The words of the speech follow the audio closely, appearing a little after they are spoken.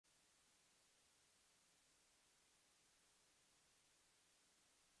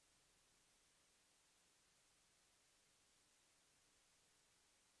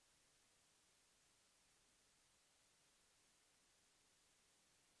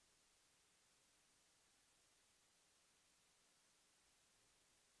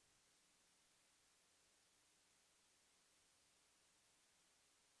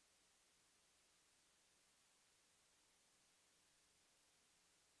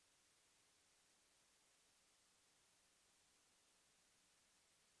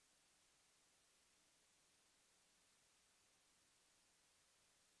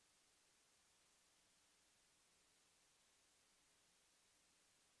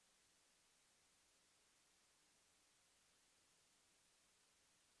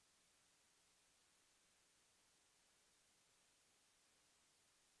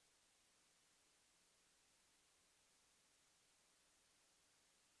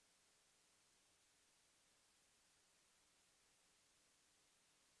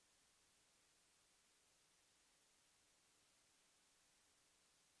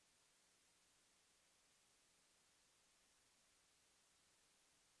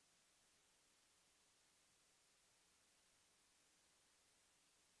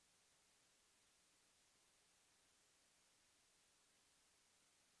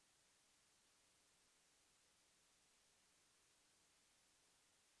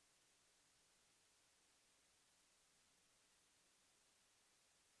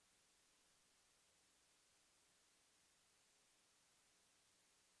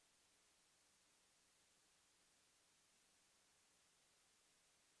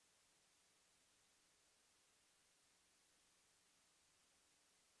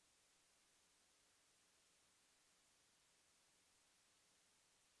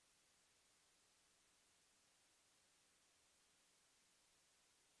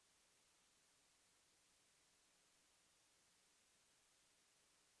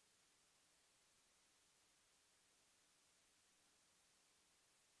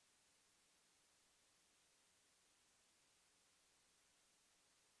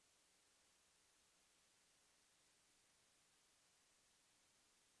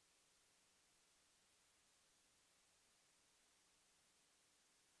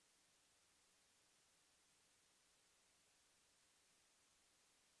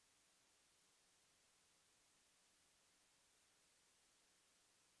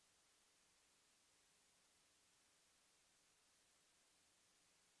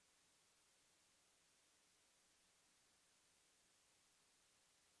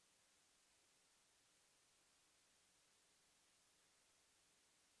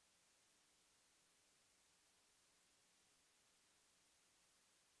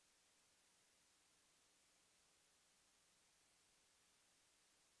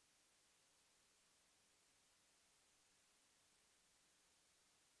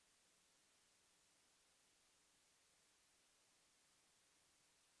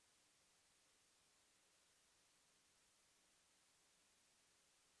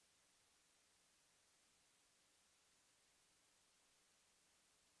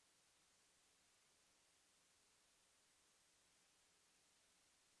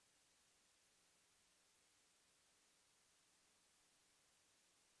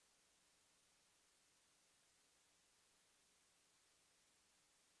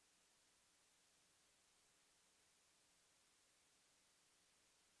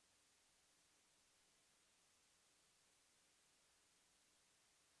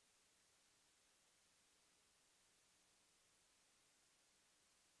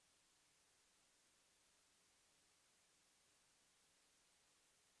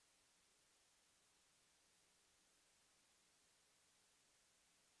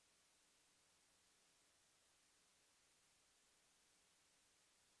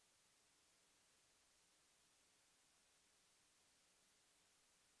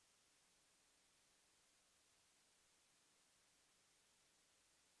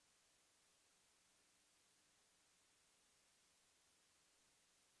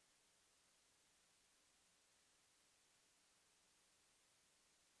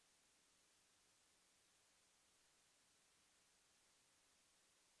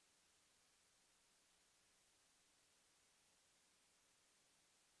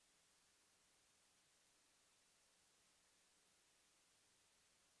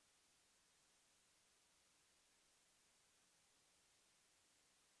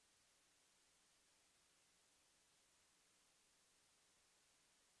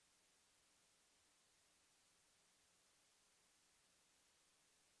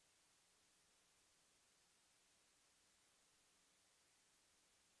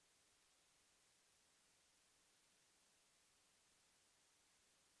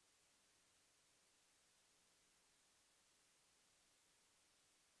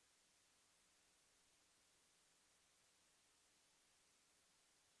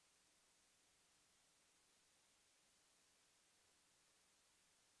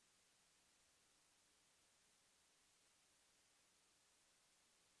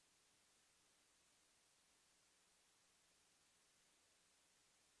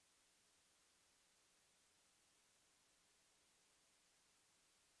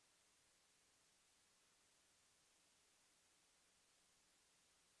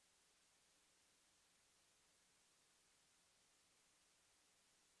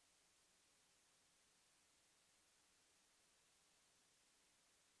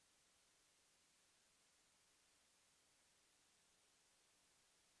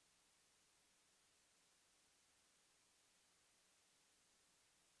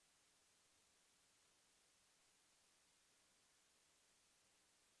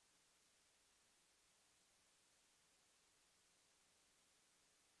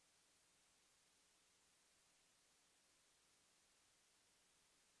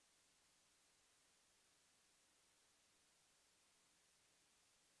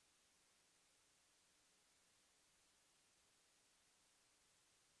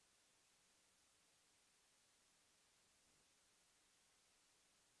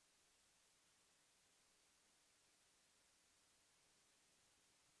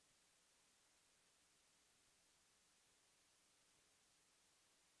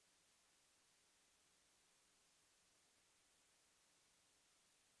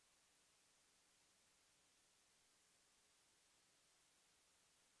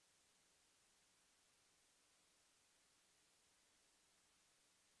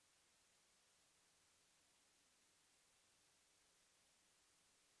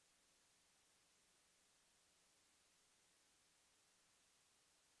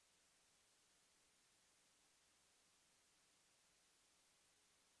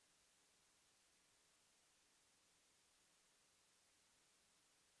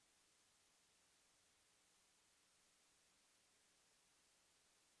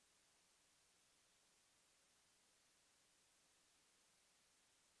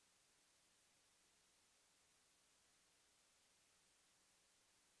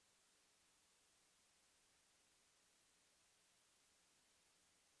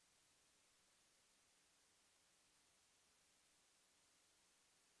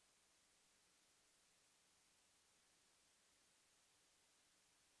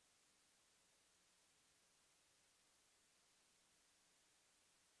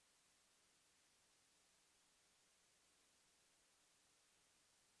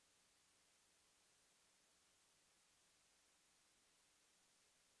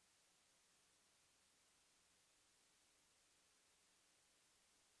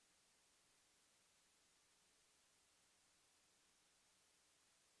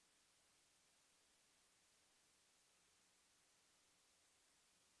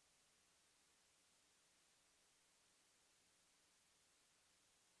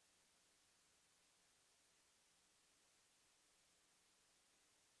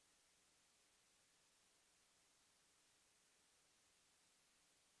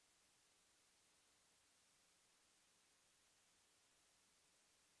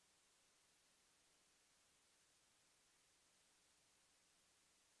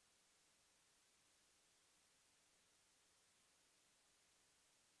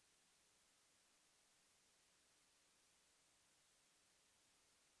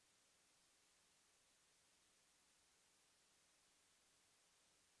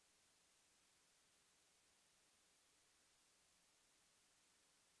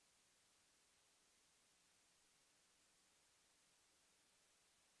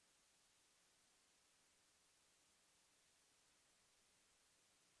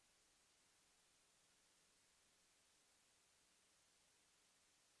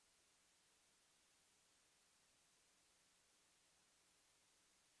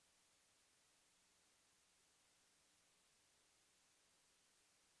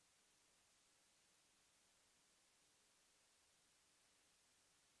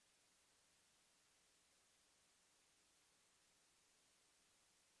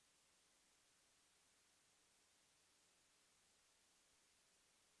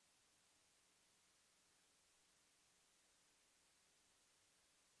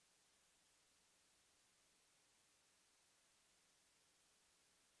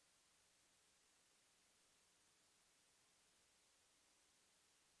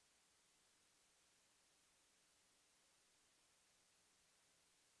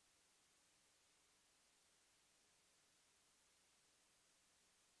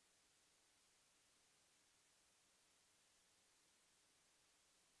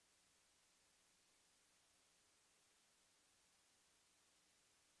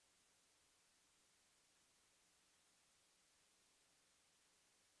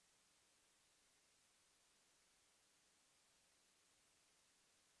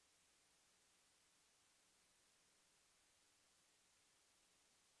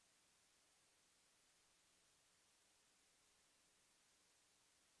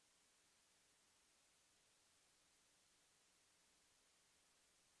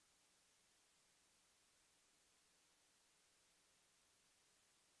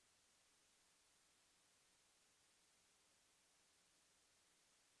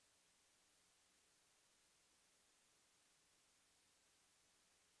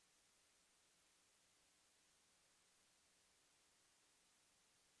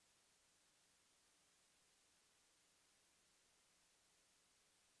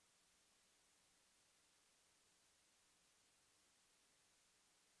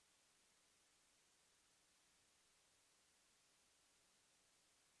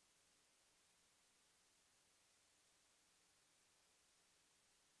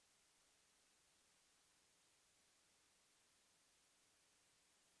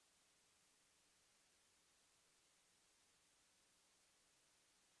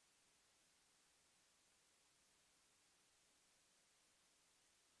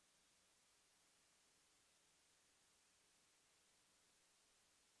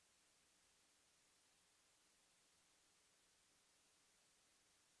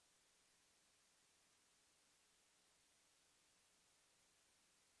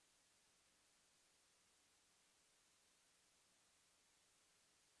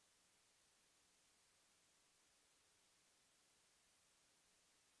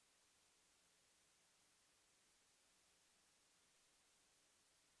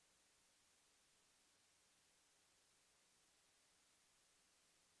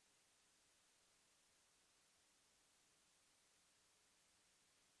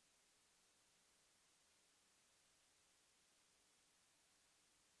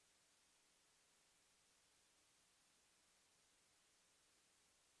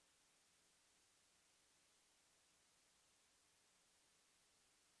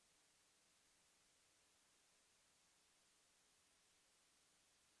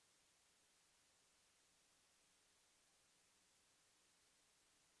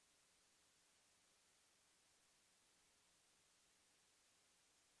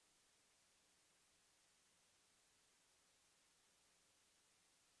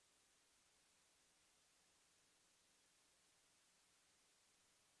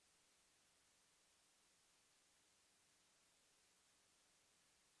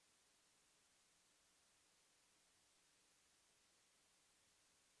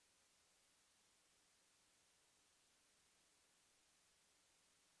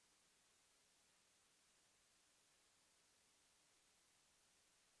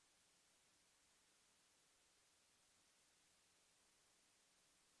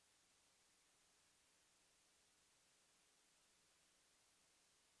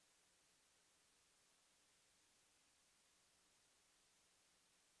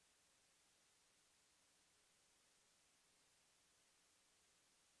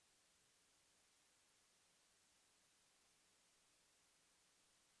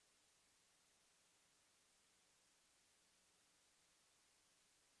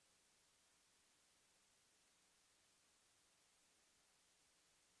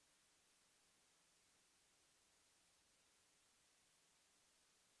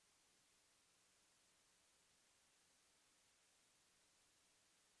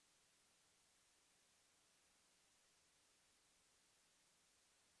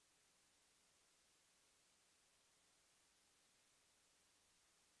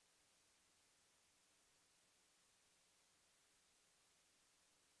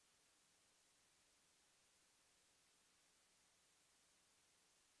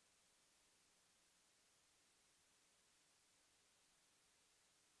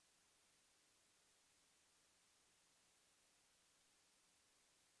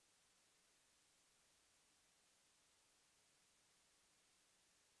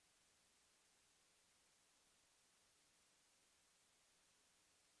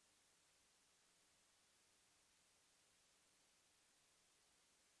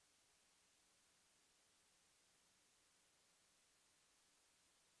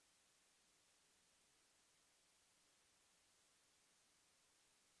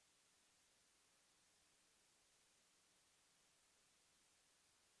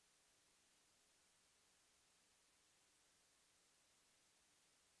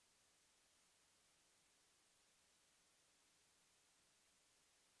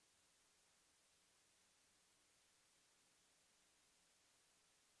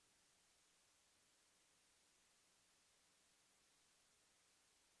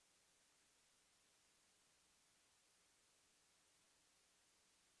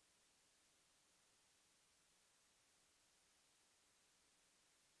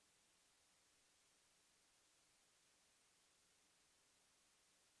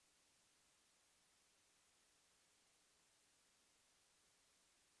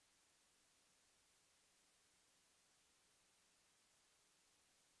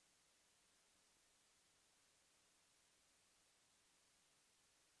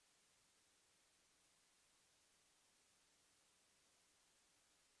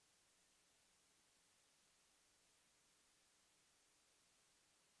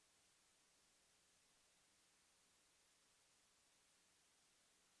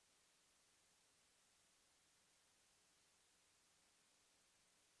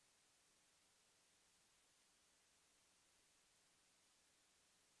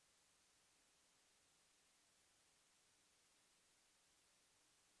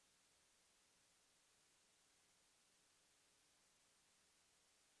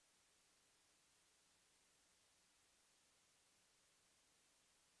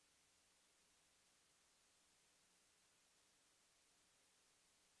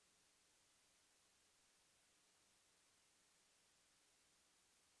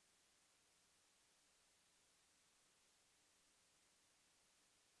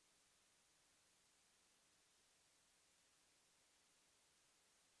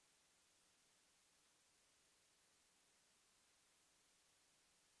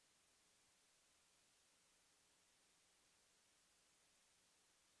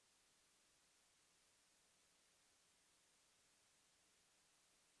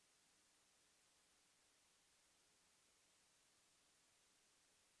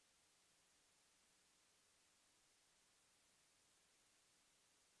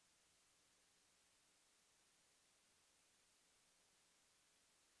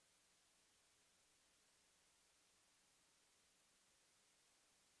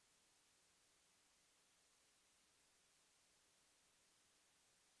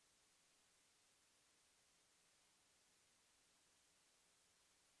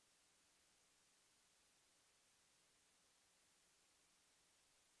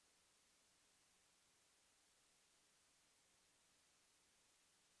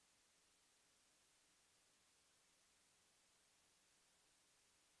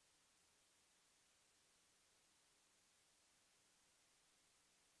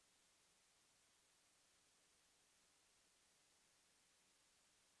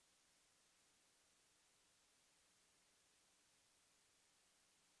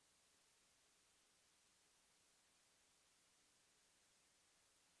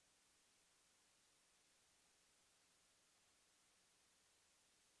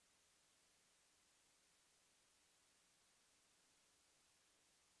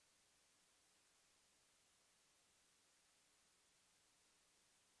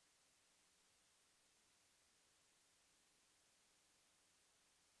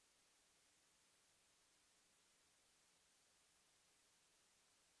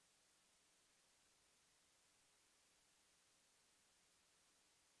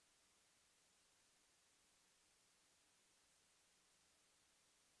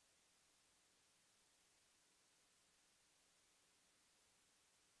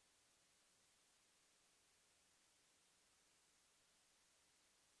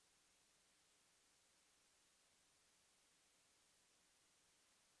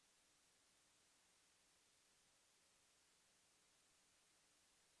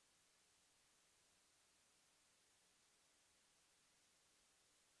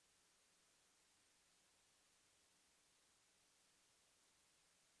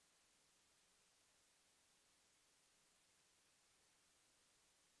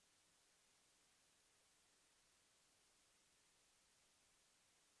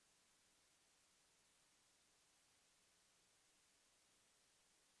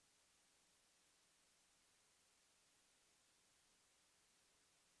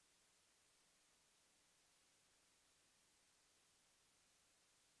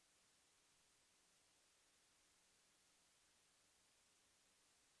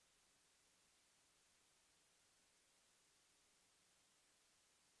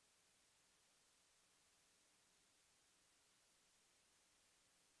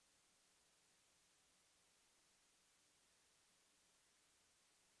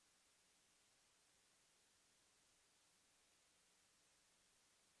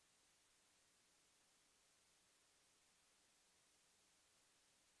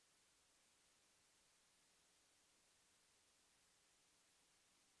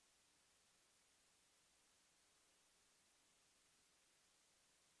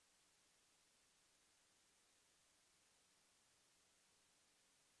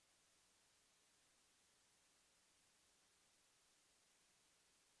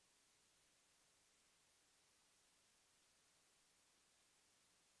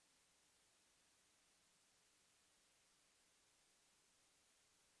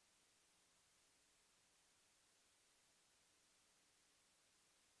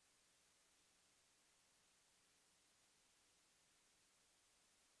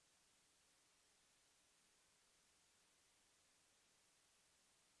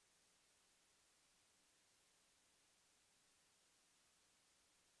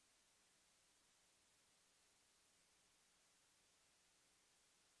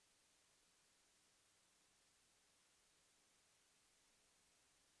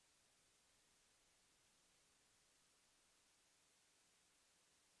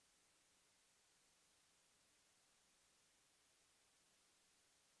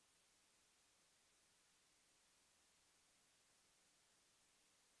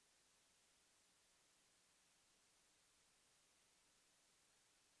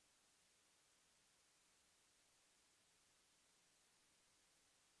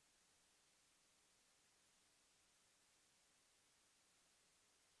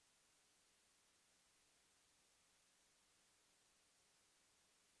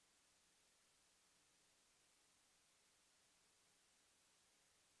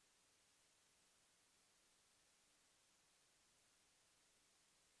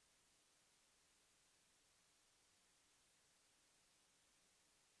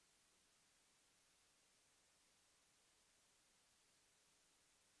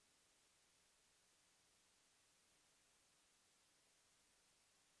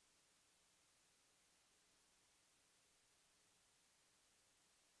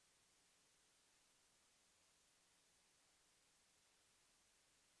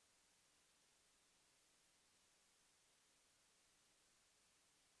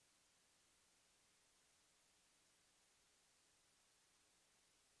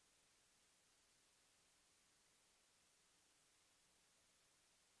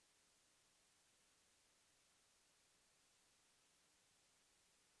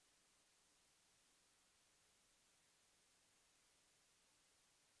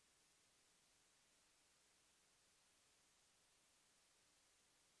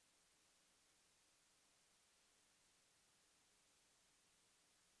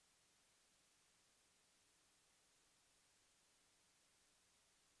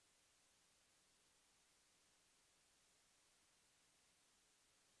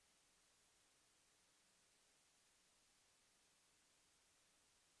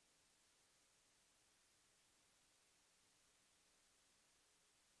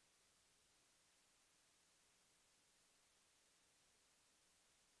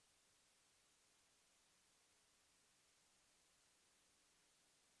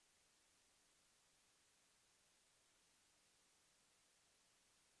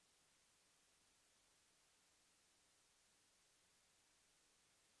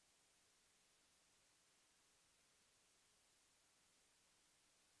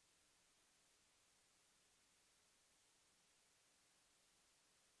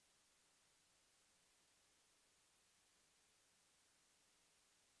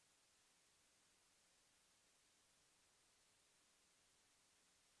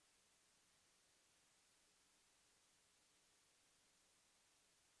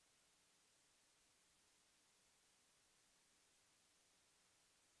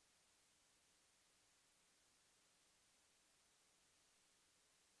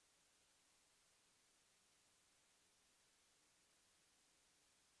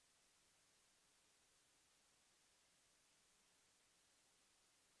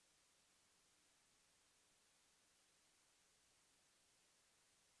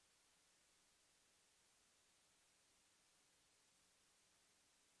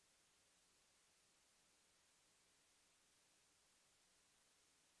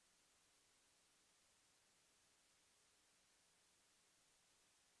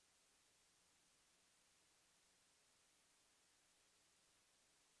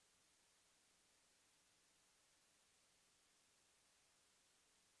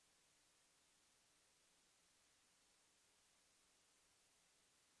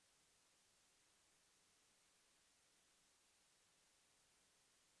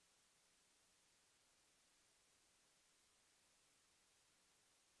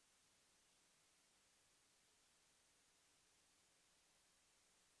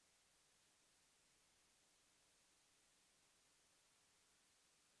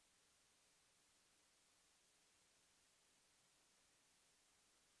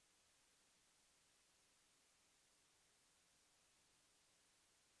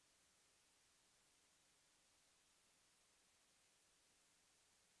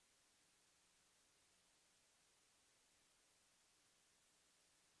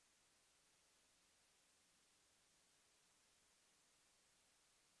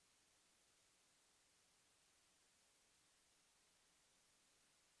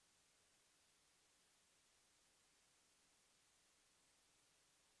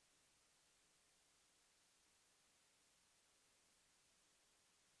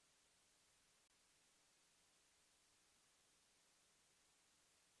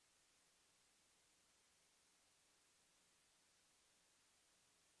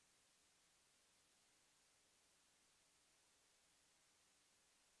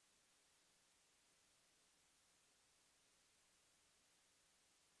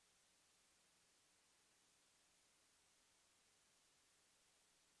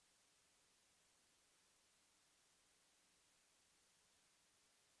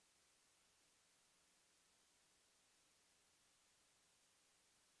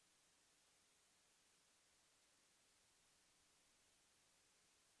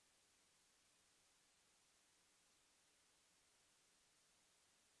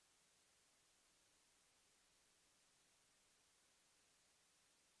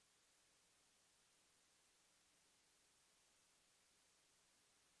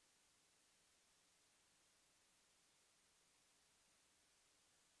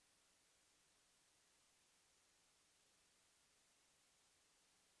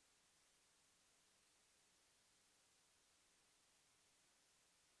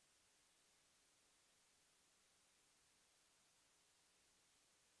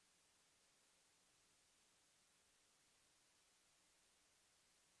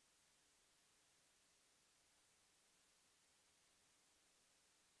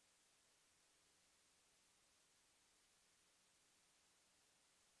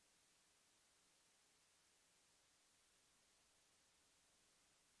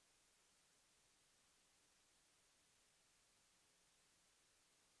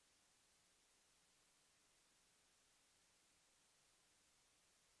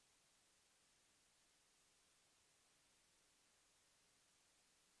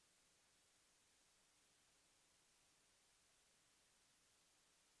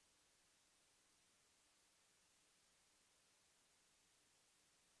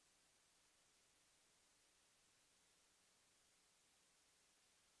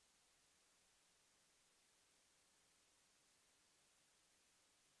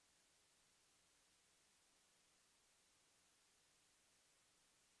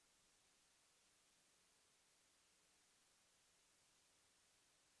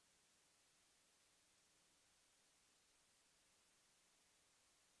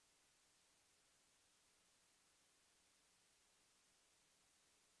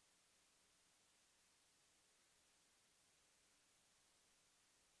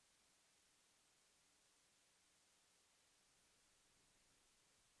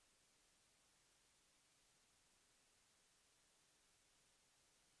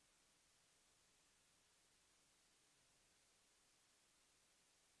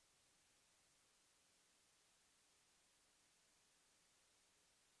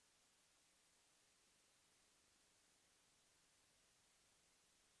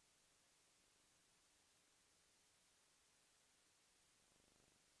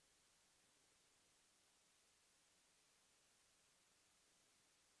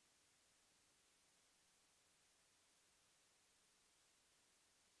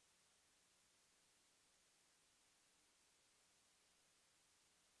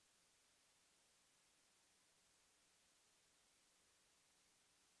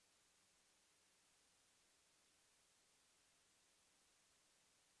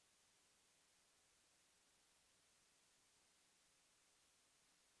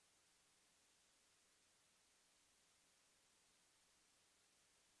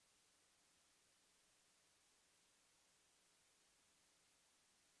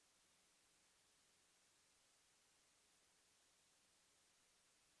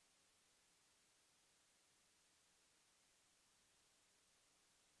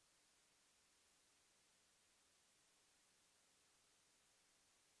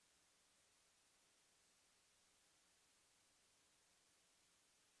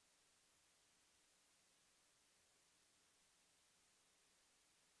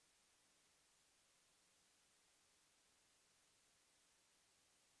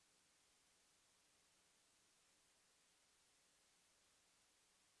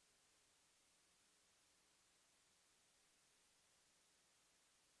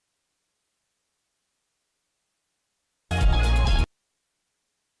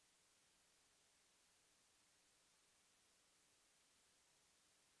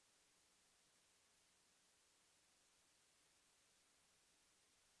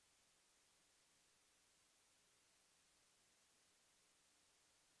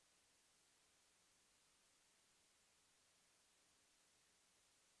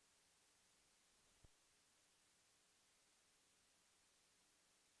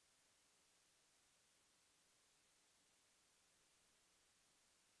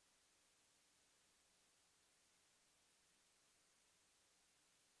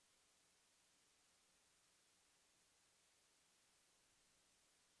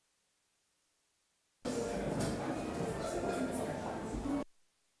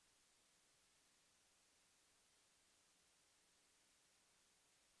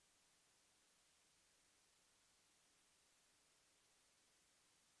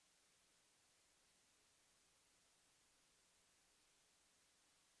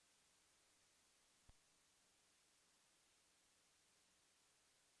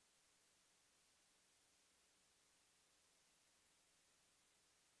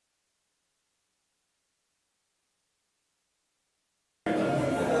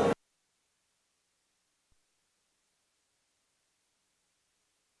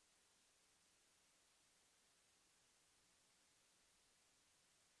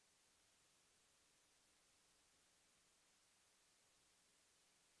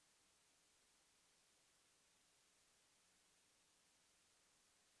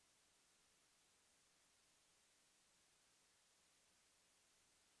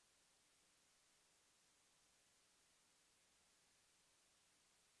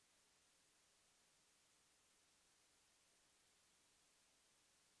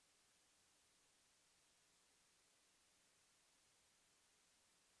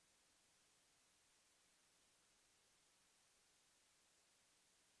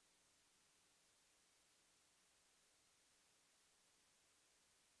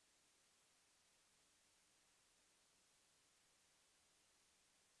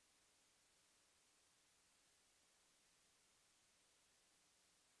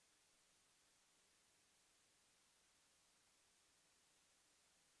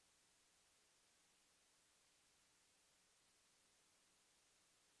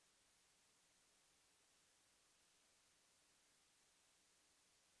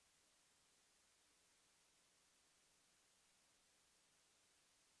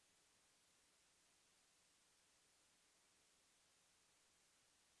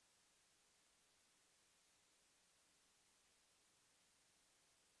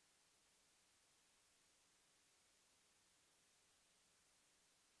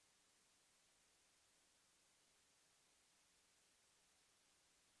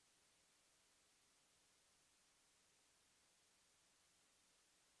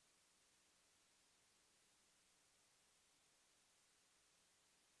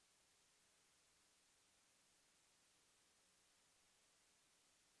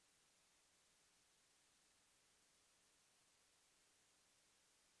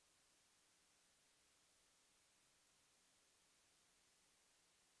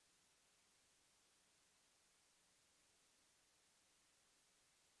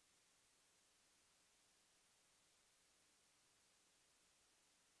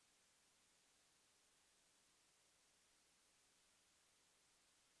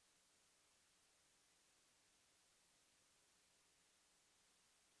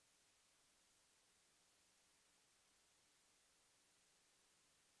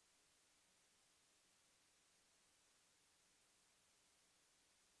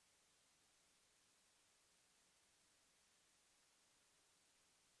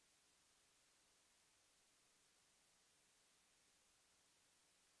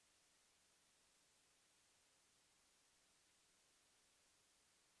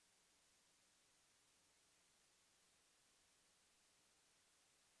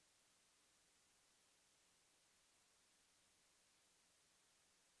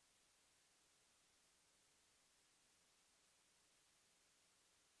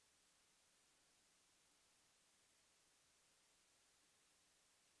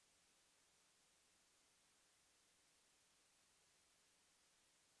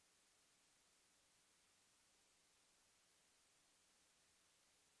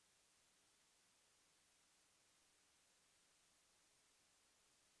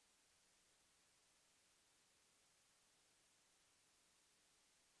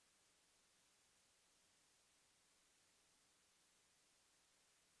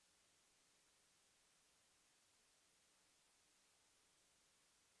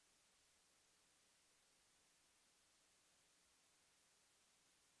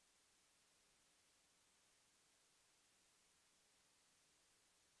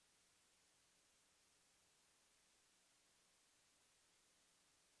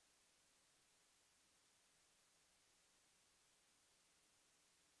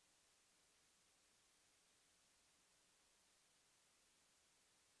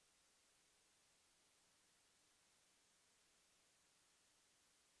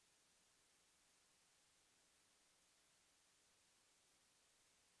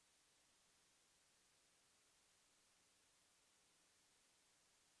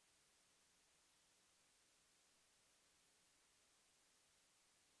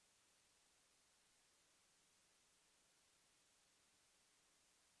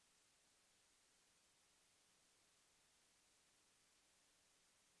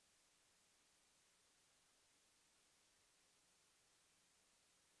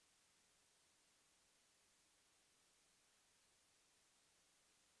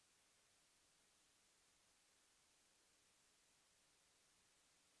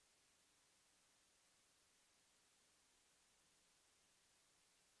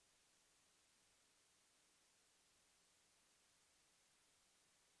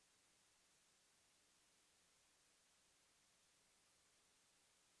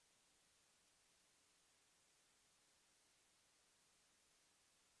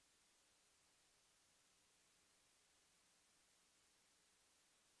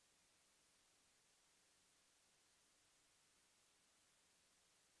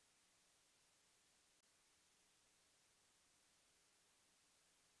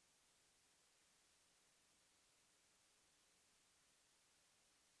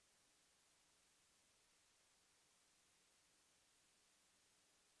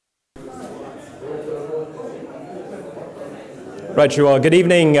Right, you are. Good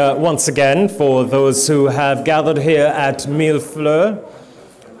evening once again for those who have gathered here at Mille Fleurs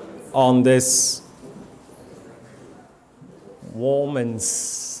on this warm and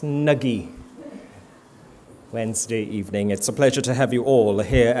snuggy Wednesday evening. It's a pleasure to have you all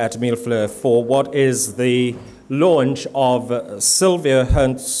here at Mille Fleurs for what is the launch of Sylvia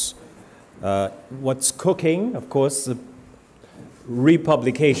Hunt's What's Cooking, of course, the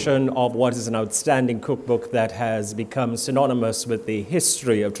republication of what is an outstanding cookbook that has become synonymous with the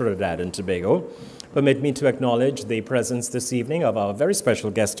history of Trinidad and Tobago. Permit me to acknowledge the presence this evening of our very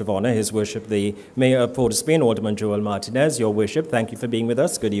special guest of honor, His Worship the Mayor of Port of Spain, Alderman Joel Martinez. Your Worship, thank you for being with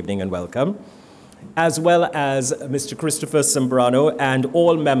us. Good evening and welcome. As well as Mr. Christopher Zambrano and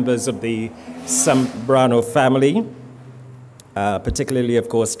all members of the Zambrano family, particularly, of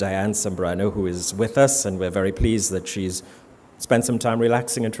course, Diane Zambrano, who is with us, and we're very pleased that she's spent some time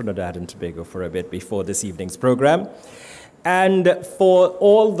relaxing in Trinidad and Tobago for a bit before this evening's program. And for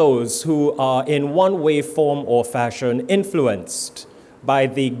all those who are in one way, form, or fashion influenced by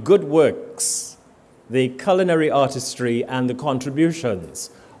the good works, the culinary artistry, and the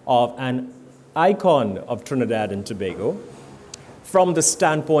contributions of an icon of Trinidad and Tobago, from the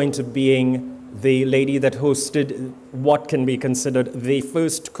standpoint of being the lady that hosted what can be considered the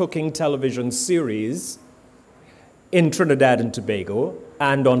first cooking television series in Trinidad and Tobago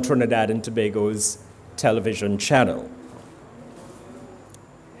and on Trinidad and Tobago's television channel.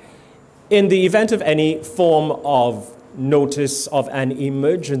 In the event of any form of notice of an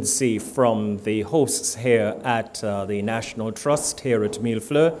emergency from the hosts here at the National Trust here at Mille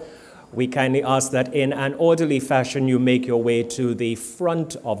Fleurs, we kindly ask that in an orderly fashion you make your way to the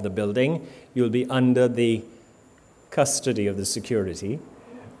front of the building. You'll be under the custody of the security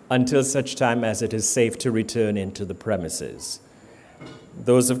until such time as it is safe to return into the premises.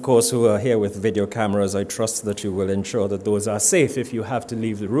 Those, of course, who are here with video cameras, I trust that you will ensure that those are safe if you have to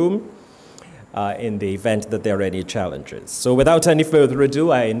leave the room in the event that there are any challenges. So without any further ado,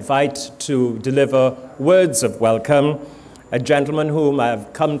 I invite to deliver words of welcome a gentleman whom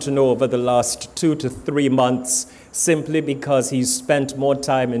I've come to know over the last 2 to 3 months simply because he's spent more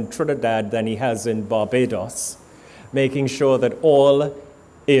time in Trinidad than he has in Barbados, making sure that all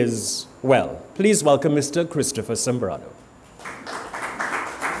is well. Please welcome Mr. Christopher Zambrano.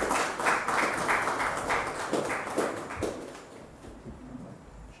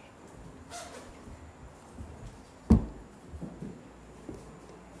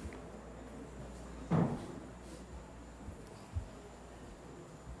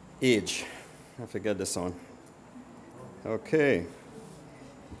 Age. I have to get this on. Okay.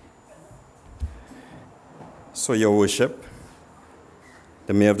 So, Your Worship,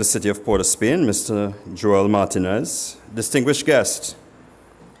 the Mayor of the City of Port of Spain, Mr. Joel Martinez, distinguished guests,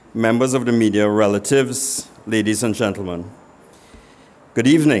 members of the media, relatives, ladies and gentlemen, good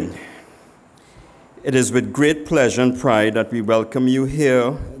evening. It is with great pleasure and pride that we welcome you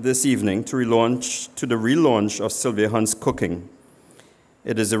here this evening to the relaunch of Sylvia Hunt's Cooking.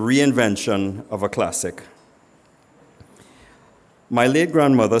 It is a reinvention of a classic. My late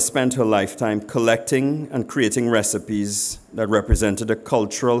grandmother spent her lifetime collecting and creating recipes that represented the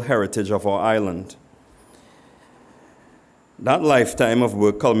cultural heritage of our island. That lifetime of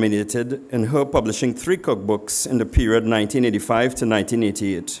work culminated in her publishing 3 cookbooks in the period 1985 to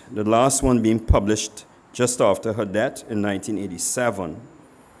 1988, the last one being published just after her death in 1987.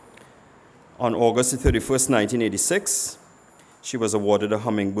 On August 31st, 1986, she was awarded a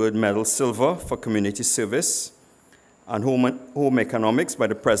Hummingbird Medal Silver for community service and home economics by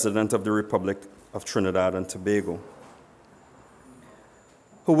the President of the Republic of Trinidad and Tobago.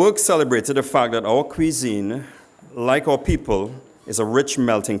 Her work celebrated the fact that our cuisine, like our people, is a rich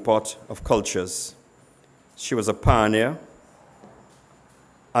melting pot of cultures. She was a pioneer,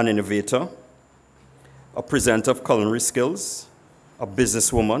 an innovator, a presenter of culinary skills, a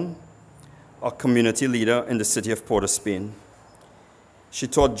businesswoman, a community leader in the city of Port of Spain. She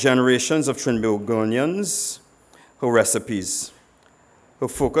taught generations of Trinbagonians her recipes. Her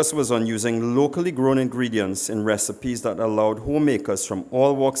focus was on using locally grown ingredients in recipes that allowed homemakers from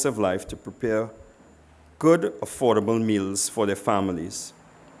all walks of life to prepare good, affordable meals for their families.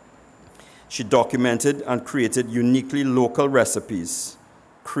 She documented and created uniquely local recipes,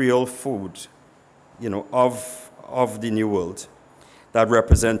 Creole food, of the New World, that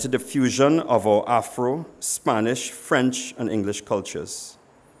represented the fusion of our Afro, Spanish, French, and English cultures.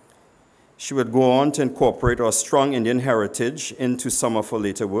 She would go on to incorporate our strong Indian heritage into some of her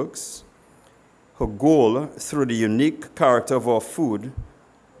later works. Her goal, through the unique character of our food,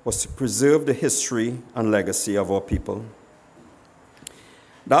 was to preserve the history and legacy of our people.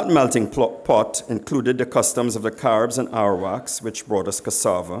 That melting pot included the customs of the Caribs and Arawaks, which brought us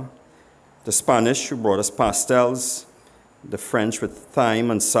cassava, the Spanish, who brought us pastels, the French with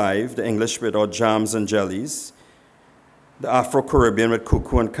thyme and saive, the English with our jams and jellies, the Afro-Caribbean with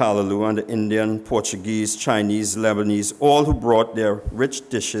cuckoo and callaloo, and the Indian, Portuguese, Chinese, Lebanese, all who brought their rich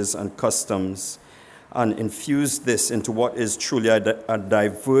dishes and customs and infused this into what is truly a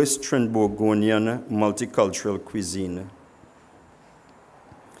diverse Trinbagonian multicultural cuisine.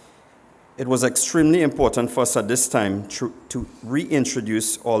 It was extremely important for us at this time to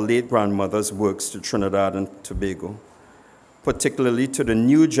reintroduce our late grandmother's works to Trinidad and Tobago, particularly to the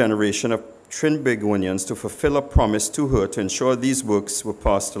new generation of Trinbagonians, to fulfill a promise to her to ensure these works were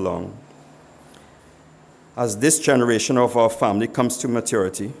passed along. As this generation of our family comes to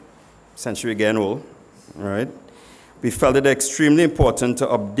maturity, century again old, right, we felt it extremely important to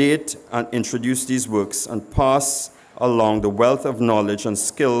update and introduce these works and pass along the wealth of knowledge and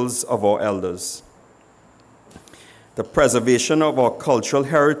skills of our elders. The preservation of our cultural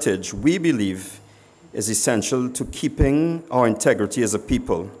heritage, we believe, is essential to keeping our integrity as a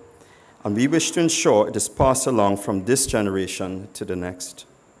people, and we wish to ensure it is passed along from this generation to the next.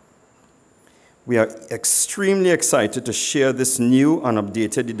 We are extremely excited to share this new and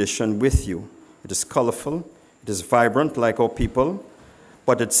updated edition with you. It is colorful, it is vibrant like our people,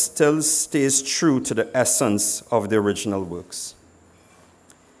 but it still stays true to the essence of the original works.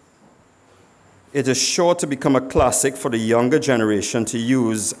 It is sure to become a classic for the younger generation to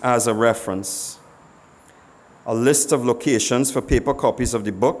use as a reference. A list of locations for paper copies of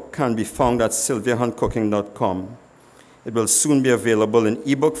the book can be found at sylviahuntcooking.com. It will soon be available in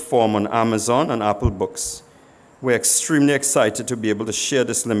ebook form on Amazon and Apple Books. We're extremely excited to be able to share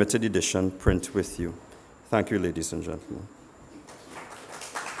this limited edition print with you. Thank you, ladies and gentlemen.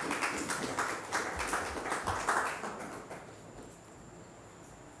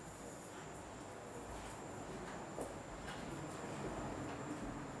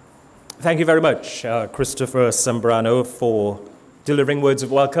 Thank you very much, Christopher Zambrano, for delivering words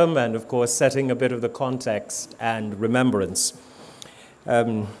of welcome and, of course, setting a bit of the context and remembrance.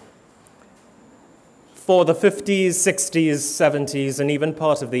 For the 50s, 60s, 70s, and even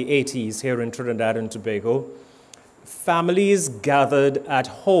part of the 80s here in Trinidad and Tobago, families gathered at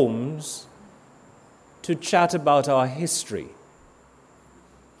homes to chat about our history.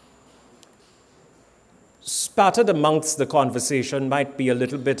 Spattered amongst the conversation might be a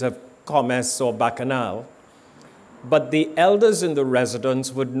little bit of commerce or bacchanal, but the elders in the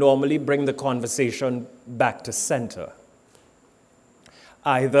residence would normally bring the conversation back to center.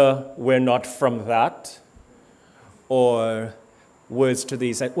 Either we're not from that, or words to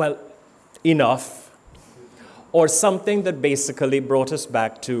these, well, enough, or something that basically brought us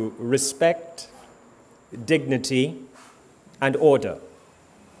back to respect, dignity, and order.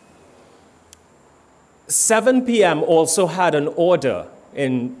 7 p.m. also had an order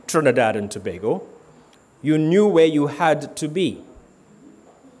in Trinidad and Tobago. You knew where you had to be.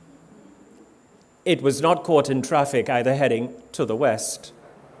 It was not caught in traffic either heading to the west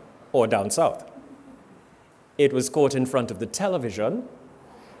or down south. It was caught in front of the television,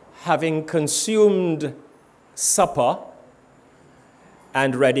 having consumed supper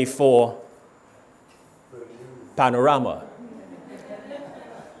and ready for panorama.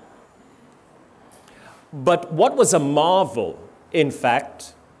 But what was a marvel, in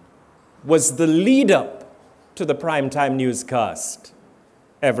fact, was the lead-up to the primetime newscast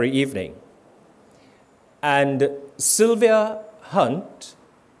every evening. And Sylvia Hunt,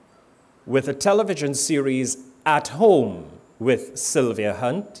 with a television series At Home with Sylvia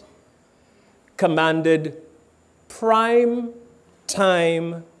Hunt, commanded prime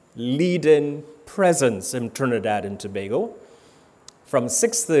time lead-in presence in Trinidad and Tobago from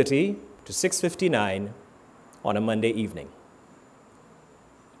 6:30 to 6:59 on a Monday evening.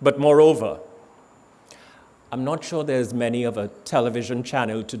 But moreover, I'm not sure there's many of a television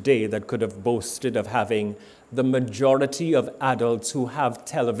channel today that could have boasted of having the majority of adults who have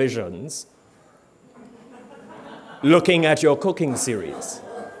televisions looking at your cooking series.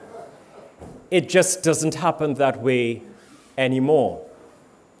 It just doesn't happen that way anymore.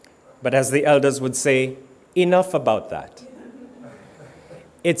 But as the elders would say, enough about that.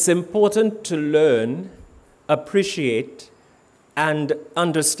 It's important to learn, appreciate, and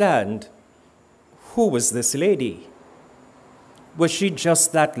understand, who was this lady? Was she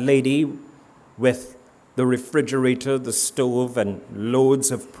just that lady with the refrigerator, the stove, and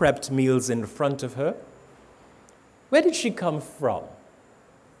loads of prepped meals in front of her? Where did she come from?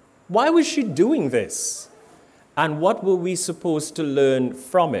 Why was she doing this? And what were we supposed to learn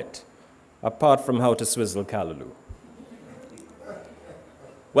from it, apart from how to swizzle callaloo?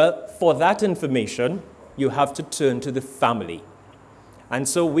 Well, for that information, you have to turn to the family. And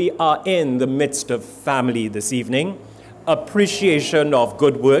so we are in the midst of family this evening, appreciation of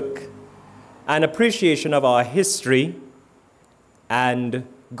good work, and appreciation of our history and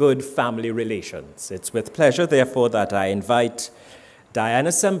good family relations. It's with pleasure, therefore, that I invite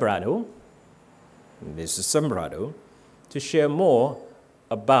Diana Sembrano, Mrs. Sembrano, to share more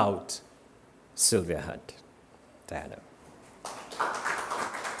about Sylvia Hunt. Diana.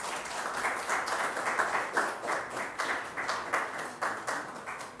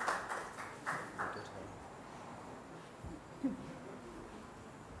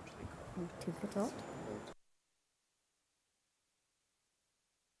 Take it out.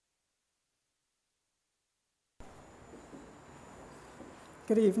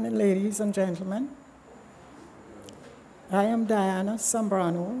 Good evening, ladies and gentlemen. I am Diana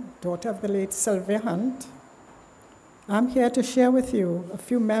Sembrano, daughter of the late Sylvia Hunt. I'm here to share with you a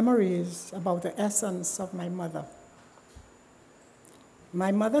few memories about the essence of my mother.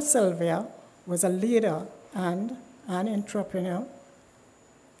 My mother, Sylvia, was a leader and an entrepreneur.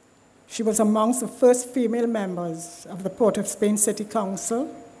 She was amongst the first female members of the Port of Spain City Council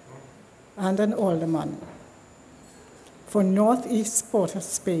and an alderman for Northeast Port of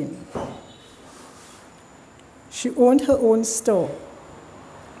Spain. She owned her own store,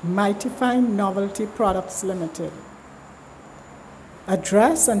 Mighty Fine Novelty Products Limited, a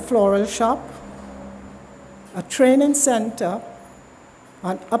dress and floral shop, a training center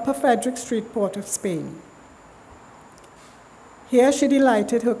on Upper Frederick Street, Port of Spain. Here she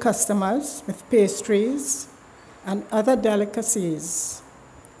delighted her customers with pastries and other delicacies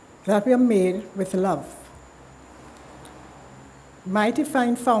that were made with love. Mighty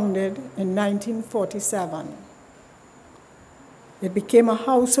Fine founded in 1947. It became a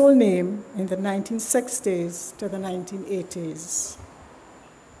household name in the 1960s to the 1980s.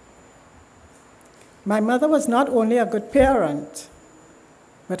 My mother was not only a good parent,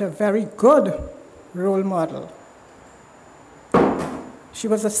 but a very good role model. She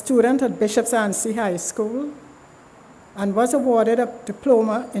was a student at Bishop's Anstey High School and was awarded a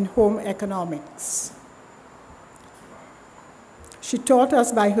diploma in home economics. She taught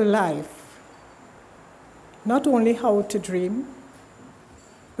us by her life not only how to dream,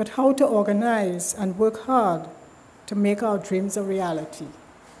 but how to organize and work hard to make our dreams a reality.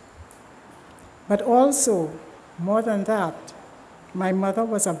 But also, more than that, my mother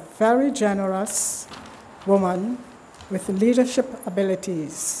was a very generous woman with leadership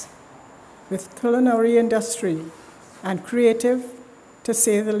abilities, with culinary industry, and creative, to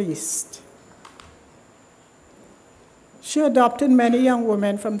say the least. She adopted many young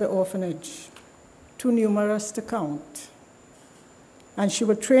women from the orphanage, too numerous to count, and she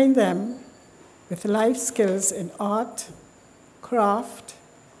would train them with life skills in art, craft,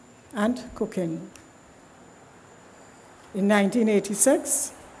 and cooking. In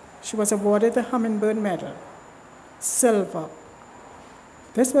 1986, she was awarded the Hummingbird Medal, silver.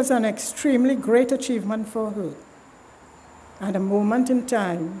 This was an extremely great achievement for her, and a moment in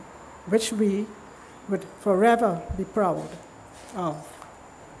time which we would forever be proud of.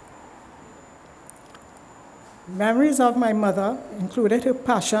 Memories of my mother included her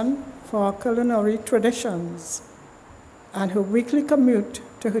passion for culinary traditions and her weekly commute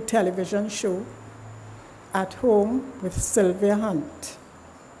to her television show, At Home with Sylvia Hunt.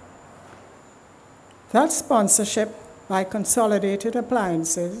 That sponsorship by Consolidated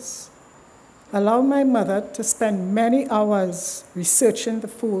Appliances allowed my mother to spend many hours researching the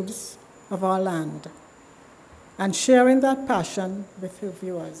foods of our land and sharing that passion with her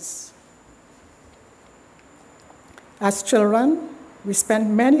viewers. As children, we spent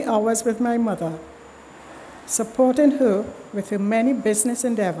many hours with my mother, supporting her with her many business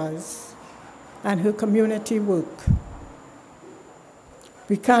endeavors and her community work.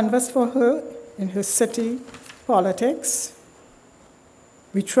 We canvassed for her in her city politics.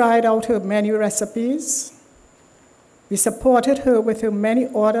 We tried out her many recipes. We supported her with her many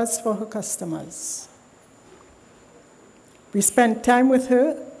orders for her customers. We spent time with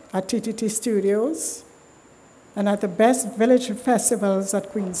her at TTT Studios and at the best village festivals at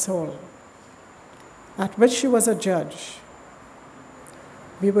Queen's Hall, at which she was a judge.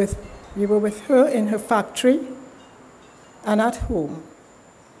 We were with her in her factory and at home,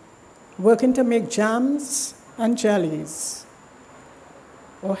 working to make jams and jellies,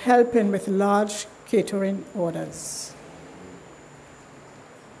 or helping with large catering orders.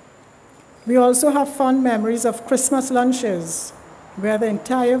 We also have fond memories of Christmas lunches, where the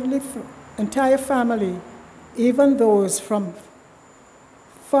entire family, even those from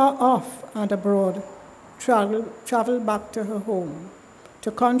far off and abroad, travel back to her home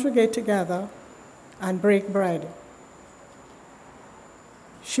to congregate together and break bread.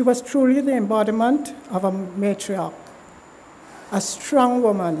 She was truly the embodiment of a matriarch, a strong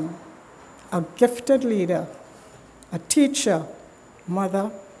woman, a gifted leader, a teacher,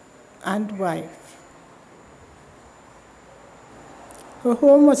 mother, and wife. Her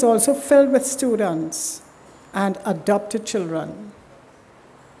home was also filled with students and adopted children.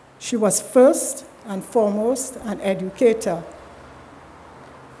 She was first and foremost an educator,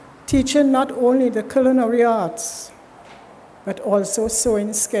 teaching not only the culinary arts, but also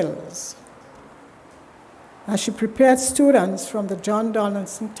sewing skills. As she prepared students from the John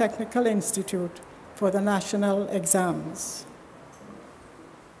Donaldson Technical Institute for the national exams.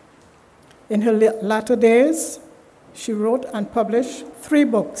 In her latter days, she wrote and published 3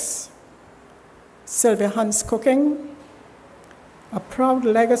 books: Sylvia Hunt's Cooking, A Proud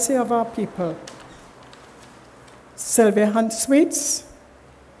Legacy of Our People, Sylvia Hunt Sweets,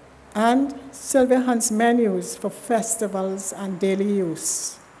 and Sylvia Hunt's Menus for Festivals and Daily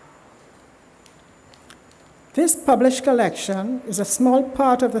Use. This published collection is a small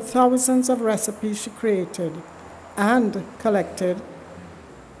part of the thousands of recipes she created and collected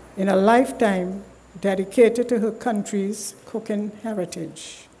in a lifetime dedicated to her country's cooking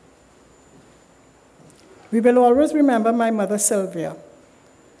heritage. We will always remember my mother Sylvia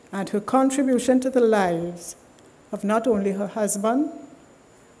and her contribution to the lives of not only her husband,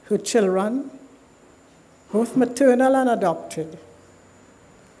 her children, both maternal and adopted,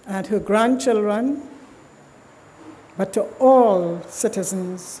 and her grandchildren, but to all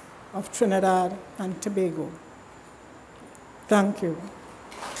citizens of Trinidad and Tobago. Thank you.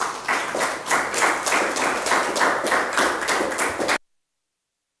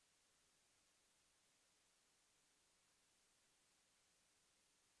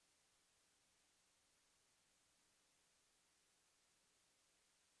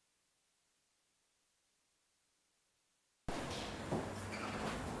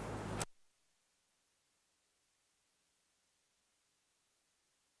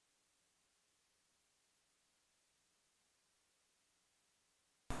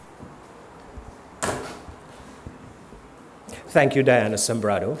 Thank you, Diana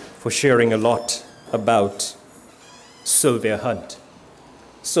Sembrado, for sharing a lot about Sylvia Hunt,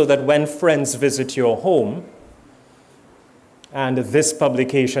 so that when friends visit your home, and this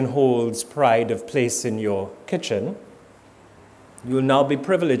publication holds pride of place in your kitchen, you will now be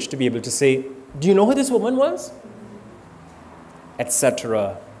privileged to be able to say, do you know who this woman was?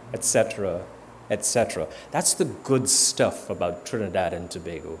 Etc., etc., etc. That's the good stuff about Trinidad and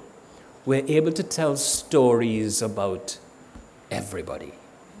Tobago. We're able to tell stories about everybody.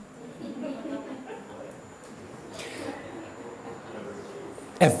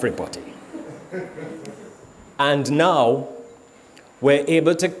 Everybody. And now, we're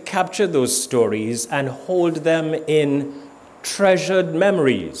able to capture those stories and hold them in treasured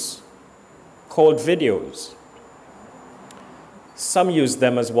memories called videos. Some use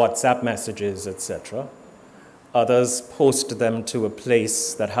them as WhatsApp messages, etc. Others post them to a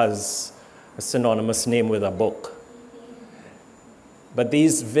place that has a synonymous name with a book. But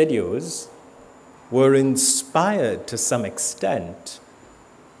these videos were inspired to some extent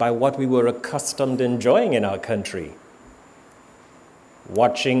by what we were accustomed to enjoying in our country.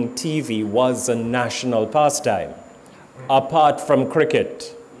 Watching TV was a national pastime, apart from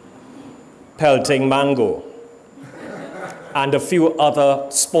cricket, pelting mango, and a few other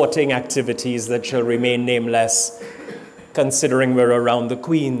sporting activities that shall remain nameless, considering we're around the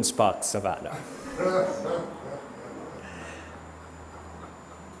Queen's Park Savannah.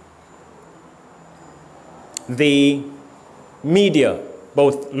 The media,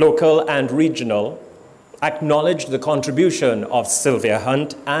 both local and regional, acknowledged the contribution of Sylvia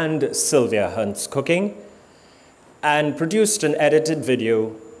Hunt and Sylvia Hunt's Cooking, and produced an edited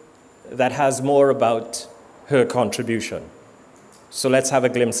video that has more about her contribution. So let's have a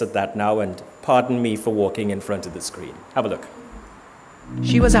glimpse at that now, and pardon me for walking in front of the screen. Have a look.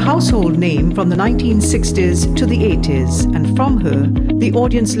 She was a household name from the 1960s to the 80s, and from her, the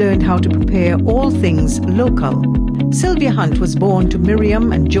audience learned how to prepare all things local. Sylvia Hunt was born to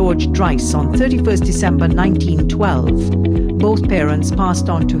Miriam and George Dryce on 31st December 1912. Both parents passed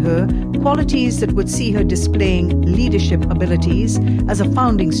on to her qualities that would see her displaying leadership abilities as a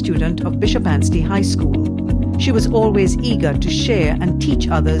founding student of Bishop Anstey High School. She was always eager to share and teach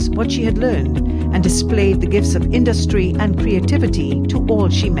others what she had learned, and displayed the gifts of industry and creativity to all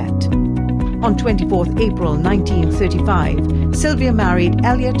she met. On 24th April 1935, Sylvia married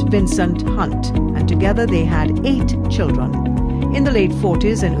Elliot Vincent Hunt, and together they had 8 children. In the late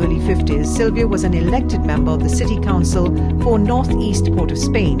 40s and early 50s, Sylvia was an elected member of the City Council for Northeast Port of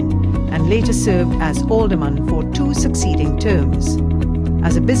Spain and later served as alderman for 2 succeeding terms.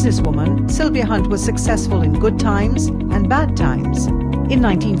 As a businesswoman, Sylvia Hunt was successful in good times and bad times. In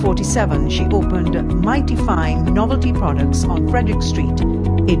 1947, she opened Mighty Fine Novelty Products on Frederick Street,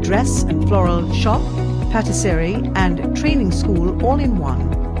 a dress and floral shop, patisserie and training school all in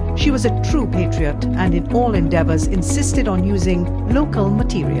one. She was a true patriot and in all endeavors insisted on using local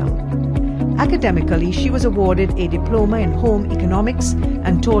material. Academically, she was awarded a diploma in home economics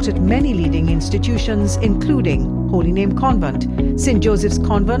and taught at many leading institutions including Holy Name Convent, St. Joseph's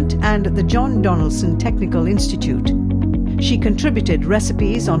Convent and the John Donaldson Technical Institute. She contributed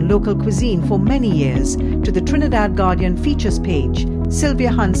recipes on local cuisine for many years to the Trinidad Guardian features page,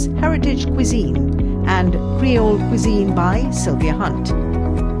 Sylvia Hunt's Heritage Cuisine and Creole Cuisine by Sylvia Hunt.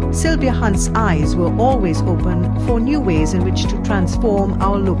 Sylvia Hunt's eyes were always open for new ways in which to transform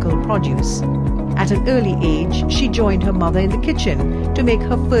our local produce. At an early age, she joined her mother in the kitchen to make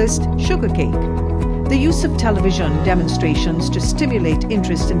her first sugar cake. The use of television demonstrations to stimulate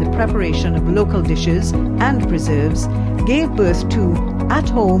interest in the preparation of local dishes and preserves gave birth to At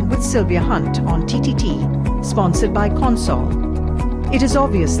Home with Sylvia Hunt on TTT, sponsored by Consol. It is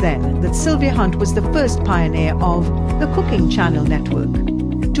obvious then that Sylvia Hunt was the first pioneer of the Cooking Channel network.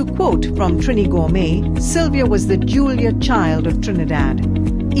 To quote from Trini Gourmet, Sylvia was the Julia Child of Trinidad.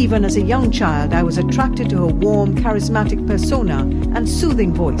 Even as a young child, I was attracted to her warm, charismatic persona and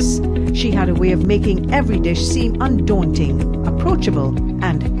soothing voice. She had a way of making every dish seem undaunting, approachable,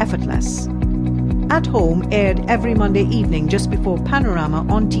 and effortless. At Home aired every Monday evening just before Panorama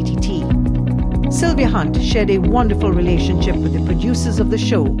on TTT. Sylvia Hunt shared a wonderful relationship with the producers of the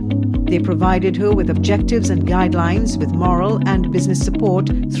show. They provided her with objectives and guidelines with moral and business support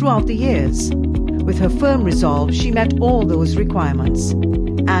throughout the years. With her firm resolve, she met all those requirements.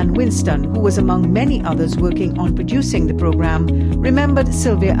 Anne Winston, who was among many others working on producing the program, remembered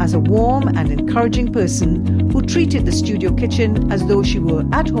Sylvia as a warm and encouraging person who treated the studio kitchen as though she were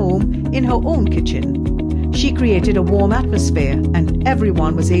at home in her own kitchen. She created a warm atmosphere and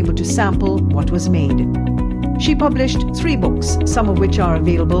everyone was able to sample what was made. She published 3 books, some of which are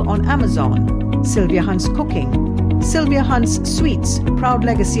available on Amazon: Sylvia Hunt's Cooking, Sylvia Hunt's Sweets, Proud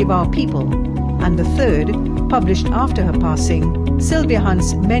Legacy of Our People, and the 3rd, published after her passing, Sylvia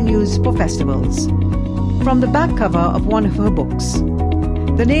Hunt's Menus for Festivals. From the back cover of one of her books,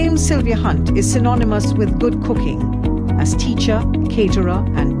 the name Sylvia Hunt is synonymous with good cooking. As teacher, caterer,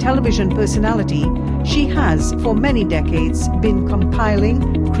 and television personality, she has, for many decades, been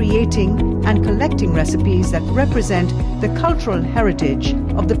compiling, creating, and collecting recipes that represent the cultural heritage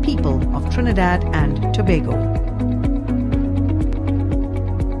of the people of Trinidad and Tobago.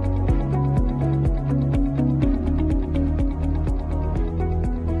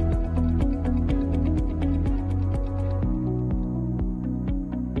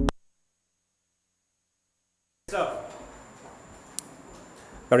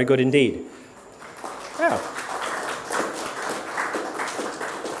 Very good indeed. Yeah.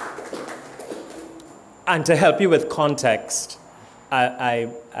 And to help you with context, I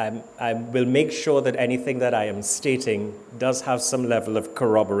will make sure that anything that I am stating does have some level of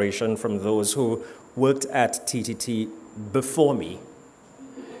corroboration from those who worked at TTT before me.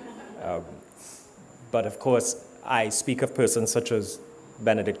 But of course, I speak of persons such as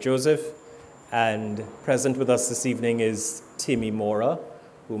Benedict Joseph, and present with us this evening is Timmy Mora,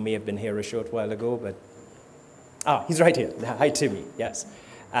 who may have been here a short while ago, but he's right here. Hi, Timmy, yes.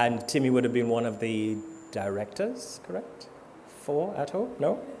 And Timmy would have been one of the directors, correct? For At Home?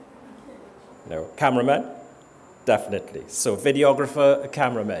 No? No. Cameraman? Definitely. So videographer,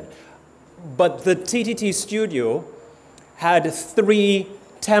 cameraman. But the TTT studio had 3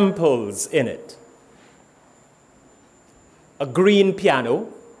 temples in it. A green piano,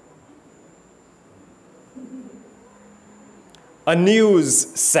 a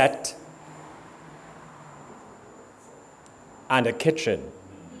news set, and a kitchen.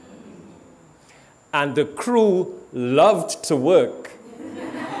 And the crew loved to work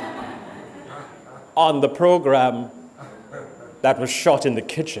on the program that was shot in the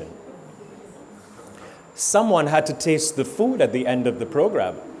kitchen. Someone had to taste the food at the end of the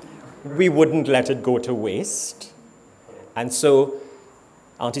program. We wouldn't let it go to waste. And so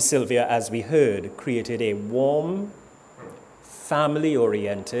Auntie Sylvia, as we heard, created a warm,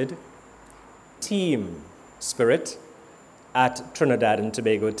 family-oriented team spirit at Trinidad and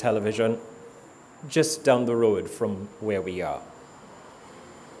Tobago Television, just down the road from where we are.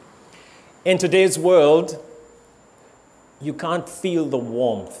 In today's world, you can't feel the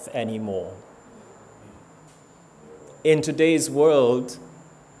warmth anymore. in today's world,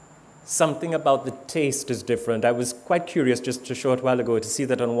 something about the taste is different. I was quite curious just a short while ago to see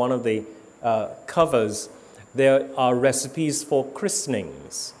that on one of the covers, there are recipes for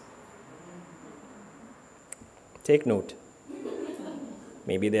christenings. Take note.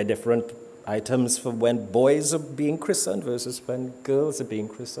 Maybe there are different items for when boys are being christened versus when girls are being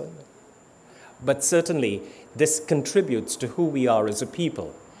christened. But certainly, this contributes to who we are as a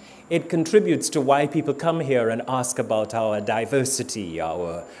people. It contributes to why people come here and ask about our diversity,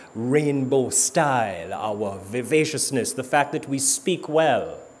 our rainbow style, our vivaciousness, the fact that we speak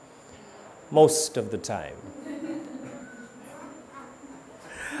well most of the time.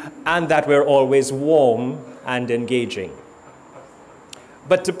 And that we're always warm and engaging.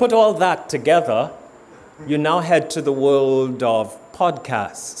 But to put all that together, you now head to the world of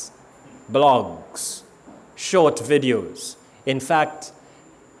podcasts, blogs, short videos. In fact,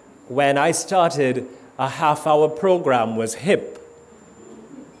 when I started, a half-hour program was hip.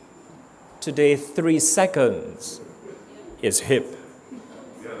 Today, 3 seconds is hip.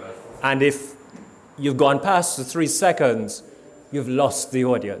 And if you've gone past the 3 seconds, you've lost the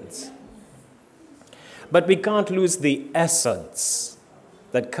audience. But we can't lose the essence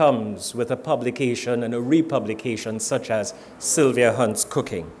that comes with a publication and a republication such as Sylvia Hunt's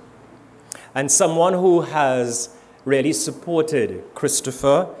Cooking. And someone who has really supported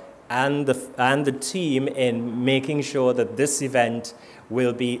Christopher and the team in making sure that this event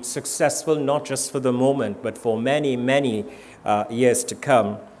will be successful, not just for the moment, but for many, many years to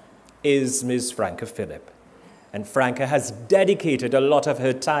come, is Ms. Franca Phillip. And Franca has dedicated a lot of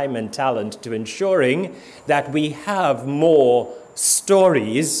her time and talent to ensuring that we have more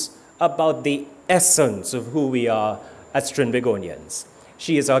stories about the essence of who we are as Trinbagonians.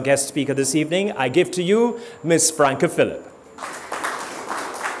 She is our guest speaker this evening. I give to you Ms. Franca Phillip.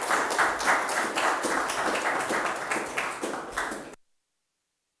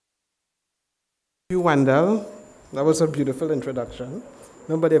 Thank you, Wendell. That was a beautiful introduction.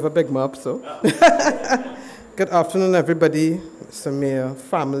 Nobody ever picked me up, so. Good afternoon, everybody. Mr. Mayor,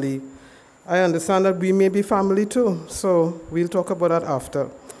 family. I understand that we may be family too, so we'll talk about that after.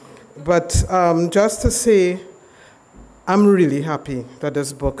 But just to say, I'm really happy that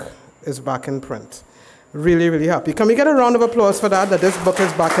this book is back in print. Really, really happy. Can we get a round of applause for that this book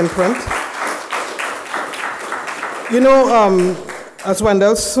is back in print? You know, as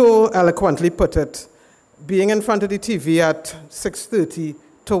Wendell so eloquently put it, being in front of the TV at 6:30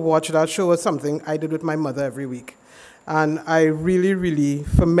 to watch that show was something I did with my mother every week. And I really, really,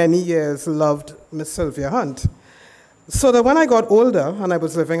 for many years, loved Miss Sylvia Hunt. So that when I got older and I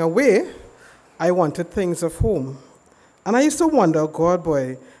was living away, I wanted things of home. And I used to wonder, God,